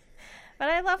done. But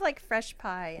I love like fresh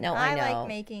pie. No, I know. I like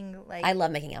making like. I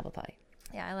love making apple pie.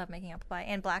 Yeah, I love making apple pie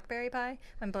and blackberry pie.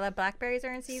 When blackberries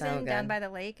are in season, down by the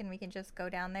lake, and we can just go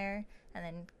down there and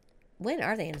then. When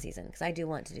are they in season? Because I do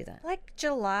want to do that. Like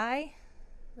July.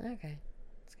 Okay,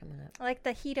 it's coming up. Like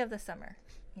the heat of the summer,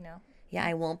 Yeah,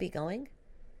 I won't be going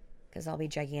because I'll be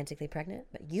gigantically pregnant.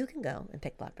 But you can go and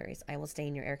pick blackberries. I will stay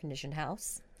in your air-conditioned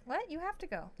house. What? You have to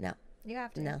go. No. You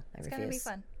have to. No, I refuse. It's gonna be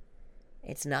fun.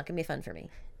 It's not gonna be fun for me.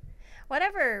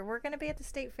 Whatever. We're gonna be at the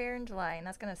state fair in July, and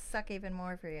that's gonna suck even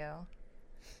more for you.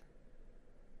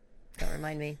 Don't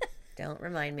remind me. Don't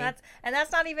remind me.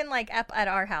 That's not even like up at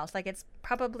our house. Like it's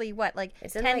probably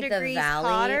it's 10 in like degrees the valley,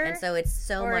 hotter, and so it's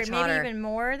so or much hotter. Maybe even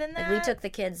more than that. Like we took the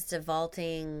kids to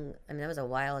vaulting. I mean, that was a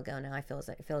while ago now. It feels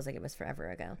like it was forever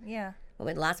ago. Yeah.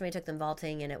 But last time we took them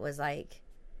vaulting, and it was like,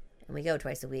 and we go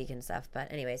twice a week and stuff.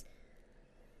 But anyways,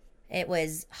 it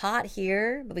was hot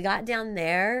here, but we got down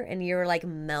there, and you're like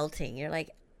melting. You're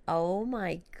like, oh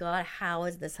my god, how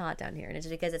is this hot down here? And it's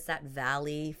just because it's that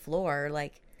valley floor,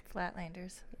 like.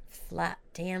 Flatlanders.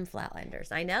 Damn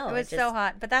Flatlanders. I know. It was so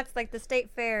hot. But that's like the state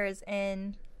fair is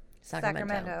in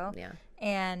Sacramento. Yeah.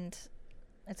 And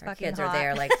it's our fucking kids hot. are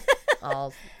there like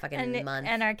all fucking month.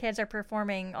 And our kids are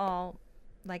performing all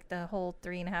like the whole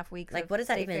 3.5 weeks. Like, what does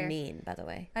that even mean, by the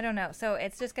way? I don't know. So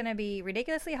it's just going to be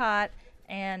ridiculously hot.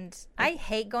 And I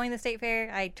hate going to the state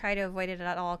fair. I try to avoid it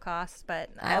at all costs, but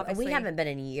we haven't been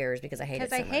in years because I hate it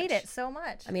so much. Because I hate it so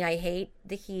much. I mean, I hate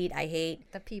the heat. I hate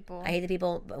the people. I hate the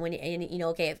people. But when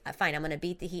okay, fine, I'm going to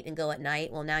beat the heat and go at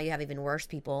night. Well, now you have even worse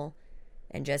people,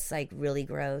 and just like really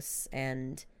gross,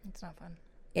 and it's not fun.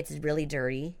 It's really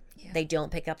dirty. Yeah. They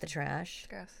don't pick up the trash. It's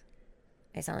gross.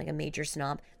 I sound like a major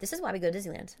snob. This is why we go to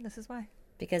Disneyland. This is why.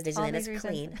 Because Disneyland is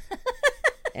clean,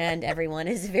 and everyone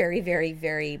is very, very,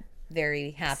 very,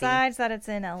 very happy. Besides that, it's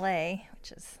in LA,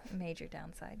 which is a major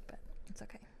downside, but it's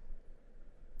okay.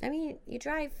 I mean, you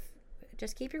drive,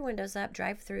 just keep your windows up,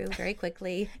 drive through very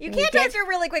quickly. You can't drive through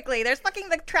really quickly. There's fucking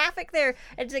the traffic there.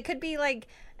 It could be like,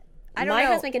 I don't know. My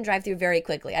husband can drive through very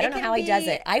quickly. I don't know how he does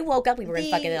it. I woke up, we were in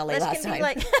fucking LA last time.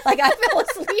 Like I fell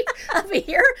asleep up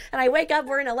here, and I wake up,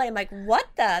 we're in LA. I'm like, what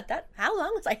how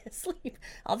long was I asleep?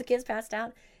 All the kids passed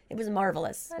out. It was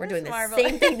marvelous. We're doing the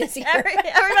same thing this year.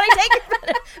 Everybody take your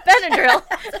Benadryl.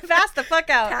 Pass the fuck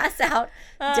out. Pass out.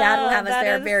 Dad will have us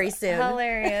there very soon.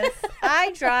 Hilarious.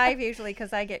 I drive usually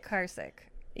because I get car sick.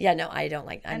 Yeah, no, I don't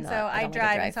like. I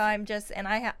drive, and so I'm just, and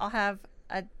I'll have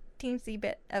a teensy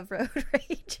bit of road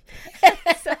rage.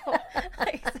 So,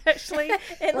 like, especially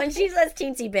when she says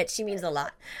teensy bit, she means a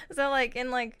lot. So, like,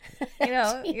 in like,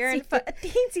 you're in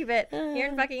teensy bit. You're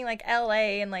in fucking like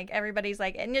LA, and like everybody's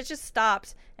like, and it just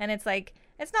stops, and it's like,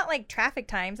 it's not like traffic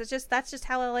times. It's just that's just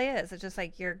how LA is. It's just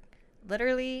like you're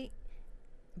literally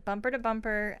bumper to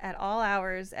bumper at all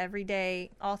hours every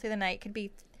day, all through the night. Could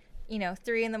be,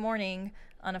 3 a.m.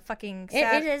 on a fucking.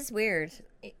 It is weird.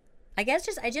 I guess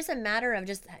it's just a matter of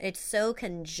it's so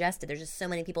congested. There's just so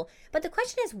many people. But the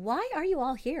question is, why are you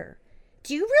all here?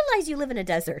 Do you realize you live in a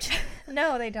desert?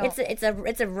 No, they don't.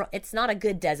 It's not a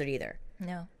good desert either.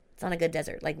 No. It's not a good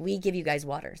desert. Like, we give you guys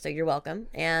water, so you're welcome.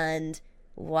 And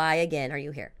why again are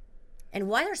you here? And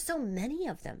why are so many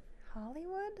of them?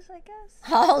 Hollywood, I guess.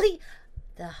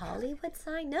 The Hollywood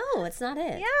sign? No, it's not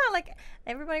it. Yeah, like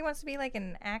everybody wants to be like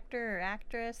an actor or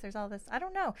actress. There's all this. I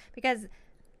don't know, because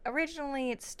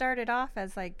originally it started off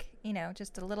as like,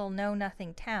 just a little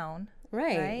know-nothing town.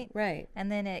 Right.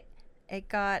 And then it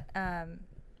got,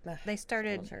 they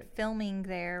started filming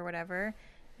there or whatever.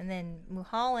 And then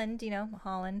Mulholland,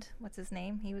 Mulholland, what's his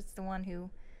name? He was the one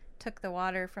who took the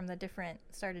water from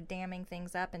started damming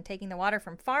things up and taking the water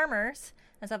from farmers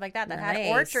and stuff like that had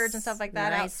orchards and stuff like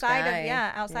that outside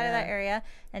of that area,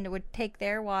 and it would take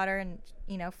their water and,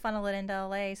 funnel it into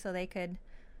LA so they could,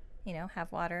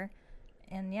 have water.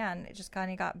 And and it just kind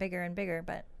of got bigger and bigger,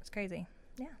 but it's crazy.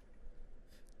 Yeah.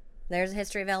 There's a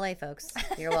history of LA, folks.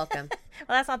 You're welcome.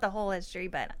 Well, that's not the whole history,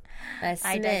 but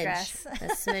I digress. A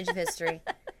smidge of history.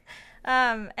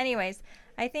 Anyways,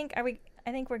 I think we're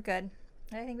good.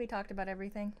 I think we talked about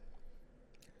everything.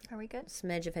 Are we good?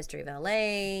 Smidge of history of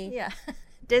LA. Yeah.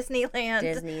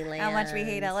 Disneyland. How much we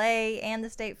hate LA and the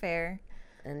state fair.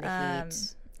 And the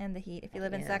heat. And the heat. If you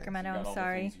live in Sacramento, I'm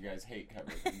sorry. The things you guys hate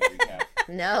covered in the recap.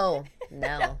 No.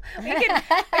 we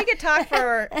could talk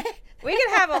for. We could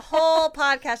have a whole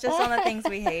podcast just on the things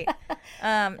we hate.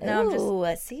 No, Ooh,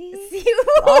 I'm just see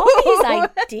all these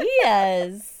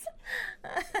ideas.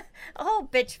 A whole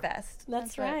bitch fest.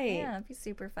 That's right. Yeah, it'd be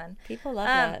super fun. People love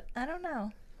that. I don't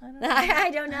know. I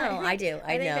don't know. I do.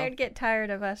 I think they'd get tired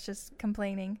of us just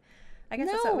complaining. I guess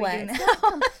that's what we do now. It's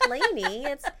not complaining.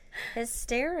 It's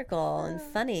hysterical and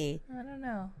funny. I don't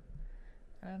know.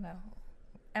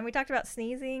 And we talked about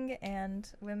sneezing and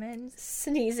women's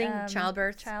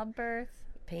childbirth,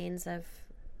 pains of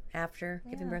after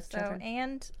giving birth to children,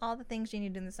 and all the things you need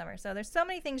to do in the summer. So there's so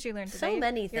many things you learned today. So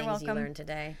many things you learned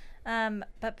today.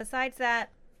 But besides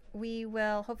that, we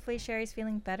will hopefully Sherry's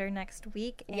feeling better next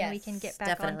week, and we can get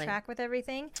back on track with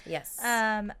everything. Yes.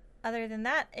 Other than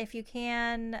that, if you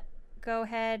can go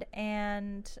ahead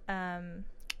and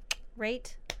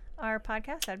rate our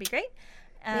podcast, that'd be great.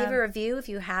 Leave a review if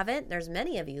you haven't. There's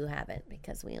many of you who haven't,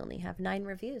 because we only have 9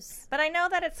 reviews. But I know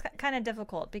that it's kind of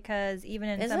difficult, because even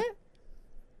in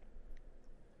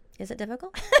Is it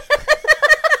difficult?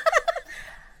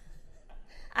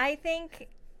 I think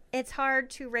it's hard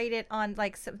to rate it on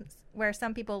like where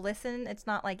some people listen. It's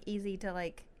not like easy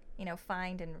to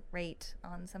find and rate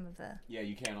on some of the. Yeah,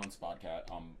 you can on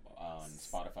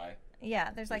Spotify. Yeah,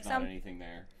 there's like not anything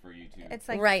there for you to. It's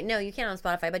like right. No, you can't on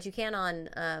Spotify, but you can on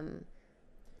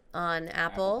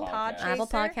Apple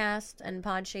Podcast and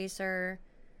Podchaser.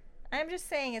 I'm just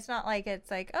saying it's not like it's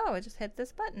like, oh, just hit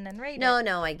this button and rate it.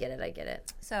 No, I get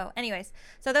it. So anyways,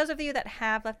 those of you that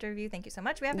have left a review, thank you so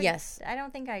much. Yes. I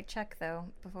don't think I checked though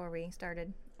before we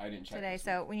started. I didn't check today,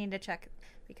 so we need to check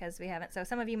because we haven't. So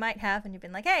some of you might have, and you've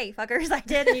been like, "Hey, fuckers, I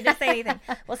did," and you didn't say anything.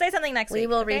 We'll say something next week. We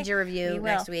will read your review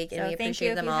next week, and we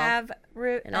appreciate them all.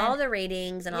 And all the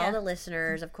ratings and all the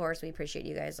listeners. Of course, we appreciate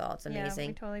you guys all. It's amazing.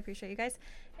 Yeah, we totally appreciate you guys.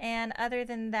 And other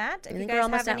than that, I think we're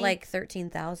almost at like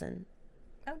 13,000.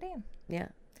 Oh, damn. Yeah.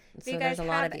 If you guys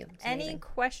have any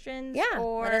questions,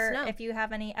 or let us know. If you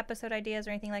have any episode ideas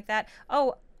or anything like that.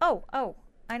 Oh,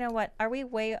 I know what. Are we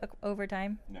way over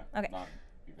time? No. Okay. Not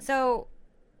even. So,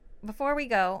 before we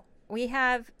go, we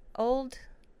have old,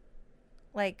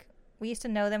 like, we used to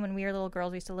know them when we were little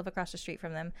girls. We used to live across the street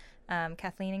from them,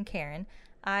 Kathleen and Karen.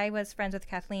 I was friends with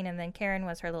Kathleen, and then Karen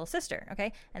was her little sister,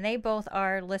 okay? And they both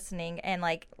are listening, and,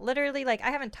 like, literally, like,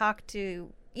 I haven't talked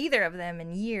to either of them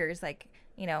in years, like,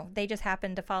 you know, they just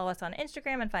happened to follow us on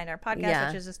Instagram and find our podcast,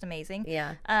 which is just amazing.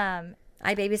 Yeah.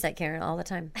 I babysit Karen all the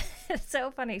time. It's so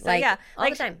funny. So like, yeah, all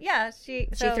the time. She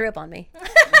threw up on me.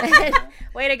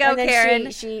 Way to go,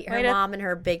 Karen. Her mom and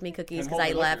her baked me cookies because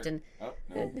I left, and oh,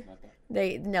 no,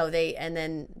 not they and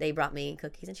then they brought me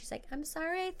cookies, and she's like, "I'm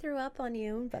sorry I threw up on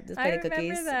you." But this plate of cookies. I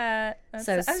remember that.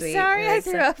 So sweet. I'm sorry I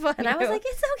threw up on you. And I was like,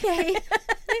 "It's okay.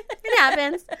 It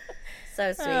happens."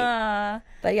 So sweet.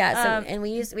 But yeah, so and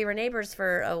we were neighbors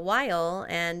for a while,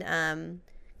 and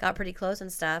got pretty close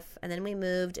and stuff, and then we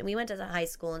moved, and we went to the high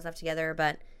school and stuff together,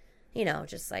 but you know,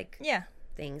 just like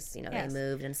things, you know, they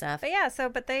moved and stuff.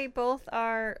 But they both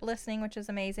are listening, which is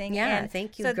amazing. Yeah, and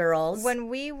thank you, girls. When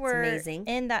we were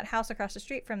in that house across the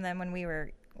street from them when we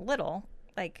were little,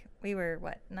 like we were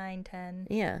 9, 10,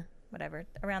 whatever,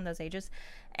 around those ages,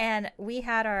 and we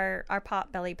had our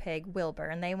potbelly pig Wilbur,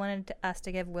 and they wanted us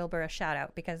to give Wilbur a shout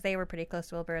out because they were pretty close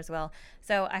to Wilbur as well.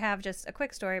 So I have just a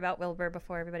quick story about Wilbur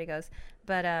before everybody goes.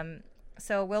 But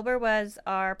so Wilbur was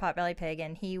our potbelly pig,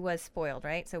 and he was spoiled,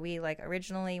 right? So we, like,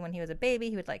 originally when he was a baby,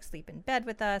 he would like sleep in bed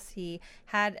with us. He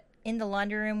had in the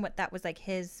laundry room that was like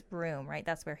his room, right?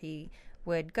 That's where he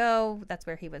would go. That's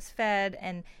where he was fed,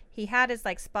 and he had his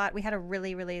like spot. We had a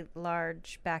really, really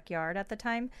large backyard at the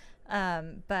time,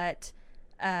 but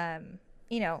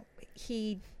you know,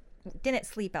 he didn't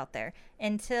sleep out there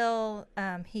until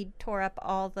he tore up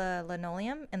all the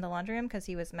linoleum in the laundry room because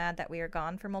he was mad that we were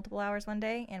gone for multiple hours one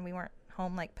day and we weren't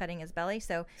home, like petting his belly.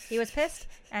 So he was pissed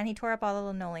and he tore up all the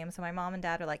linoleum. So my mom and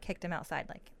dad were like, kicked him outside,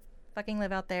 like, fucking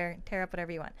live out there, tear up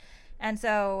whatever you want. And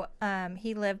so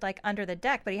he lived like under the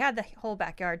deck, but he had the whole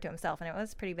backyard to himself, and it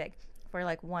was pretty big for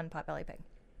like one potbelly pig.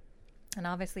 And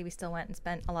obviously we still went and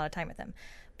spent a lot of time with him.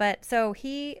 But so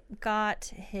he got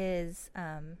his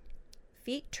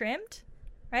feet trimmed,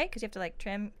 right? Because you have to like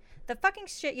trim the fucking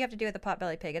shit you have to do with a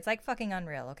potbelly pig. It's like fucking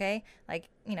unreal, okay? Like,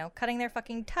 you know, cutting their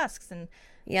fucking tusks and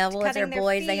if they're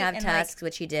boys, they have tusks, like,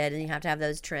 which he did, and you have to have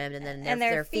those trimmed, and then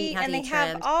their feet have to be trimmed. And they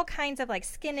have all kinds of like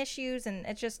skin issues, and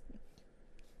it's just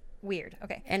weird.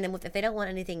 Okay. And then if they don't want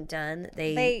anything done,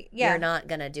 you're not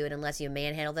gonna do it unless you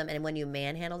manhandle them. And when you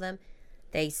manhandle them,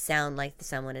 they sound like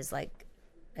someone is like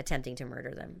attempting to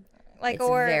murder them. Like it's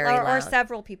or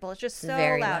several people. It's just so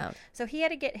very loud. So he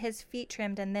had to get his feet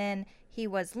trimmed, and then he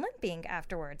was limping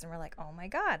afterwards, and we're like, oh my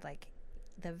God, like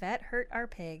the vet hurt our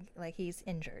pig, like he's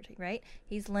injured, right?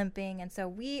 He's limping, and so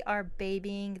we are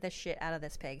babying the shit out of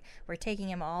this pig. We're taking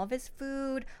him all of his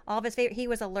food, all of his favorite. He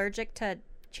was allergic to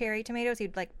cherry tomatoes.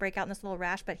 He'd like break out in this little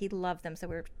rash, but he loved them, so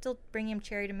we were still bringing him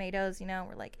cherry tomatoes, you know.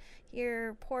 We're like,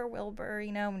 here, poor Wilbur,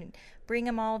 you know, and bring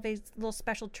him all of his little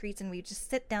special treats, and we just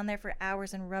sit down there for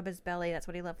hours and rub his belly. That's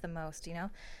what he loved the most, you know.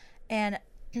 And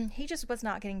he just was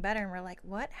not getting better, and we're like,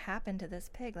 what happened to this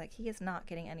pig? Like, he is not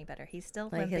getting any better. He's still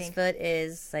limping. His foot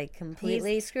is like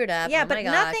completely screwed up. Yeah, oh but my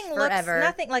gosh, nothing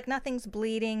forever. Nothing's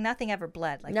bleeding, nothing ever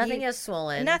bled. Like nothing is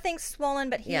swollen. Nothing's swollen,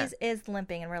 but he is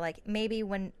limping, and we're like, maybe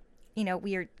when, you know,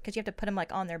 because you have to put them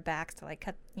like on their backs to like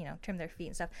cut, you know, trim their feet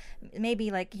and stuff.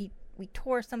 Maybe like we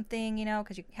tore something, you know,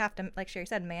 because you have to, like Sherry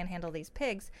said, manhandle these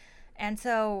pigs. And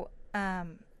so,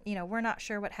 you know, we're not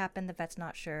sure what happened. The vet's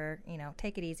not sure, you know,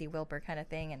 take it easy, Wilbur, kind of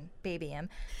thing, and baby him.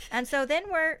 And so then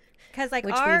which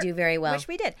we do very well. Which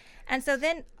we did. And so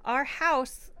then our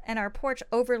house and our porch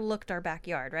overlooked our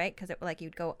backyard, right? Because it, like,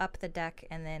 you'd go up the deck,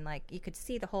 and then like you could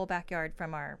see the whole backyard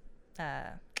from our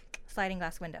sliding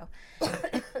glass window.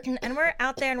 And we're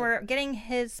out there, and we're getting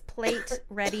his plate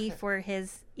ready for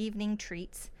his evening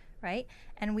treats, right?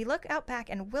 And we look out back,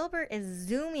 and Wilbur is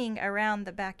zooming around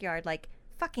the backyard, like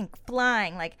fucking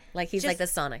flying, like he's like the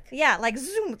Sonic. Yeah, like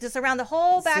zoom, just around the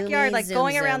whole backyard, Zoomy, like zoom,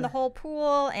 going zoom. around the whole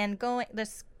pool and going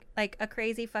this like a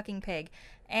crazy fucking pig.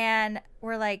 And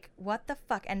we're like, what the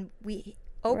fuck? And we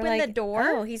open the door.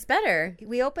 Oh, he's better.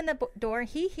 We open the door.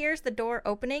 He hears the door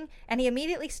opening, and he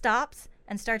immediately stops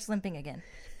and starts limping again.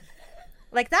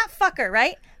 Like that fucker,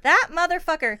 right? That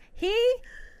motherfucker. He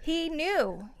He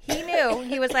knew.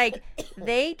 He was like,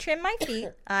 they trimmed my feet.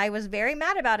 I was very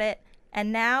mad about it.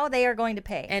 And now they are going to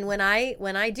pay. And when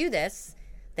I do this,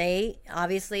 they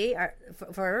obviously are,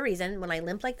 for a reason, when I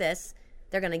limp like this,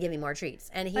 they're going to give me more treats.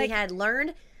 And he had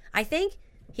learned, I think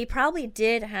he probably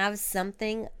did have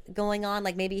something going on,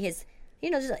 like maybe his,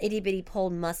 just an itty bitty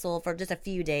pulled muscle for just a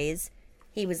few days.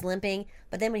 He was limping.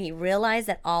 But then when he realized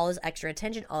that all his extra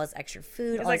attention, all his extra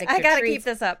food, all his extra I got to treats, keep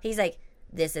this up. He's like,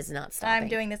 this is not stopping. I'm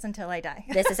doing this until I die.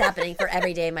 This is happening for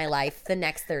every day of my life the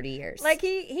next 30 years. Like,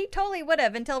 he totally would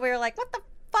have until we were like, what the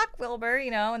fuck, Wilbur?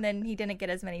 And then he didn't get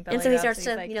as many belly And so he rubs, starts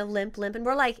to, limp. And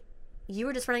we're like, you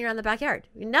were just running around the backyard.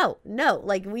 No.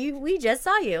 Like, we just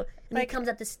saw you. And he comes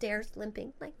up the stairs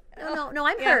limping. Like, no,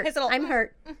 I'm hurt. I'm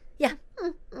hurt. Yeah.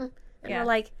 And we're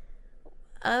like,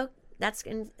 oh, that's,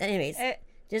 anyways.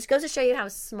 Just goes to show you how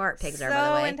smart pigs are, by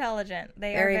the way. So intelligent.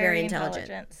 They are very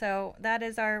intelligent. So that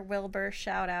is our Wilbur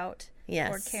shout out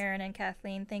for Karen and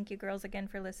Kathleen. Thank you, girls, again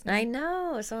for listening. I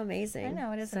know. It's so amazing. I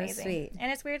know. It is so amazing. Sweet.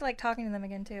 And it's weird, like, talking to them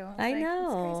again, too. I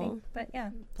know. It's crazy. But, yeah.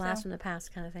 Blast from the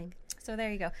past kind of thing. So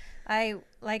there you go. I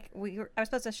was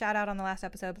supposed to shout out on the last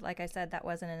episode, but like I said, that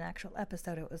wasn't an actual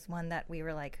episode. It was one that we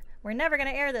were like, we're never going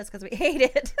to air this because we hate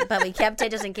it. But we kept it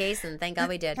just in case, and thank God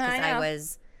we did,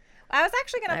 because I was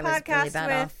actually going to podcast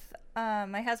really with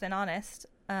my husband, Honest,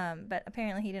 but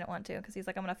apparently he didn't want to because he's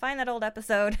like, I'm going to find that old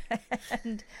episode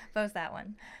and post that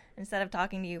one instead of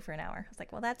talking to you for an hour. I was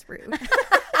like, well, that's rude.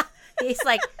 He's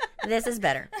like, this is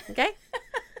better, okay?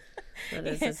 That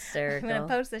is hysterical. I'm going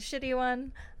to post the shitty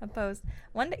one. I'll post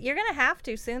one. You're going to have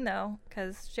to soon, though,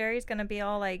 because Sherry's going to be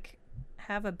all like,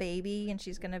 have a baby, and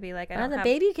she's going to be like, the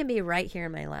baby can be right here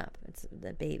in my lap. It's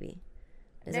the baby.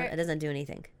 It doesn't do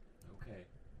anything.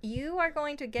 You are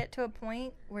going to get to a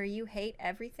point where you hate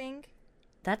everything.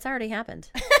 That's already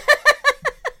happened.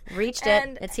 Reached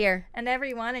it. It's here. And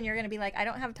everyone, and you're going to be like, I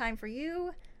don't have time for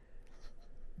you,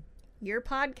 your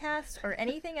podcast, or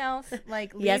anything else.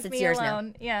 Like, leave me yours alone.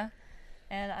 Now. Yeah.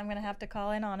 And I'm going to have to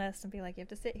call in Honest and be like, you have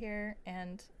to sit here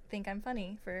and think I'm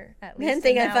funny for at least and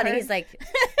think I'm funny. He's like,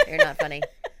 you're not funny.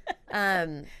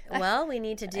 Well, we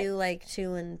need to do like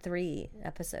 2 and 3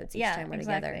 episodes each time we're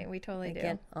together. We totally do.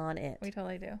 Get on it. We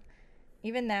totally do.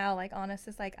 Even now, like, Honest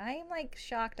is like, I am like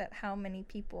shocked at how many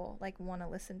people like want to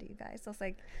listen to you guys. So it's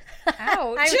like,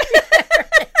 ouch.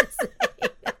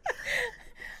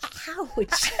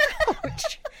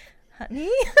 Ouch. Honey.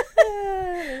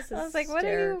 I was like, what do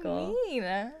you mean?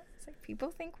 It's like,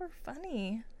 people think we're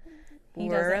funny.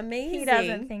 We're amazing. He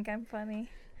doesn't think I'm funny.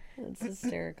 It's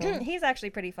hysterical. He's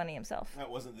actually pretty funny himself. That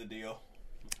wasn't the deal.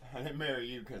 I didn't marry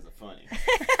you because of funny.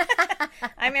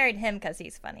 I married him because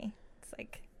he's funny. It's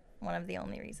like one of the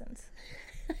only reasons.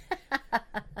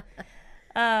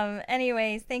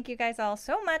 Anyways, thank you guys all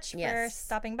so much for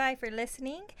stopping by, for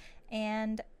listening,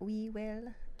 and we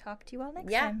will talk to you all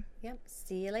next time. Yep.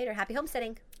 See you later. Happy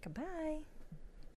homesteading. Goodbye.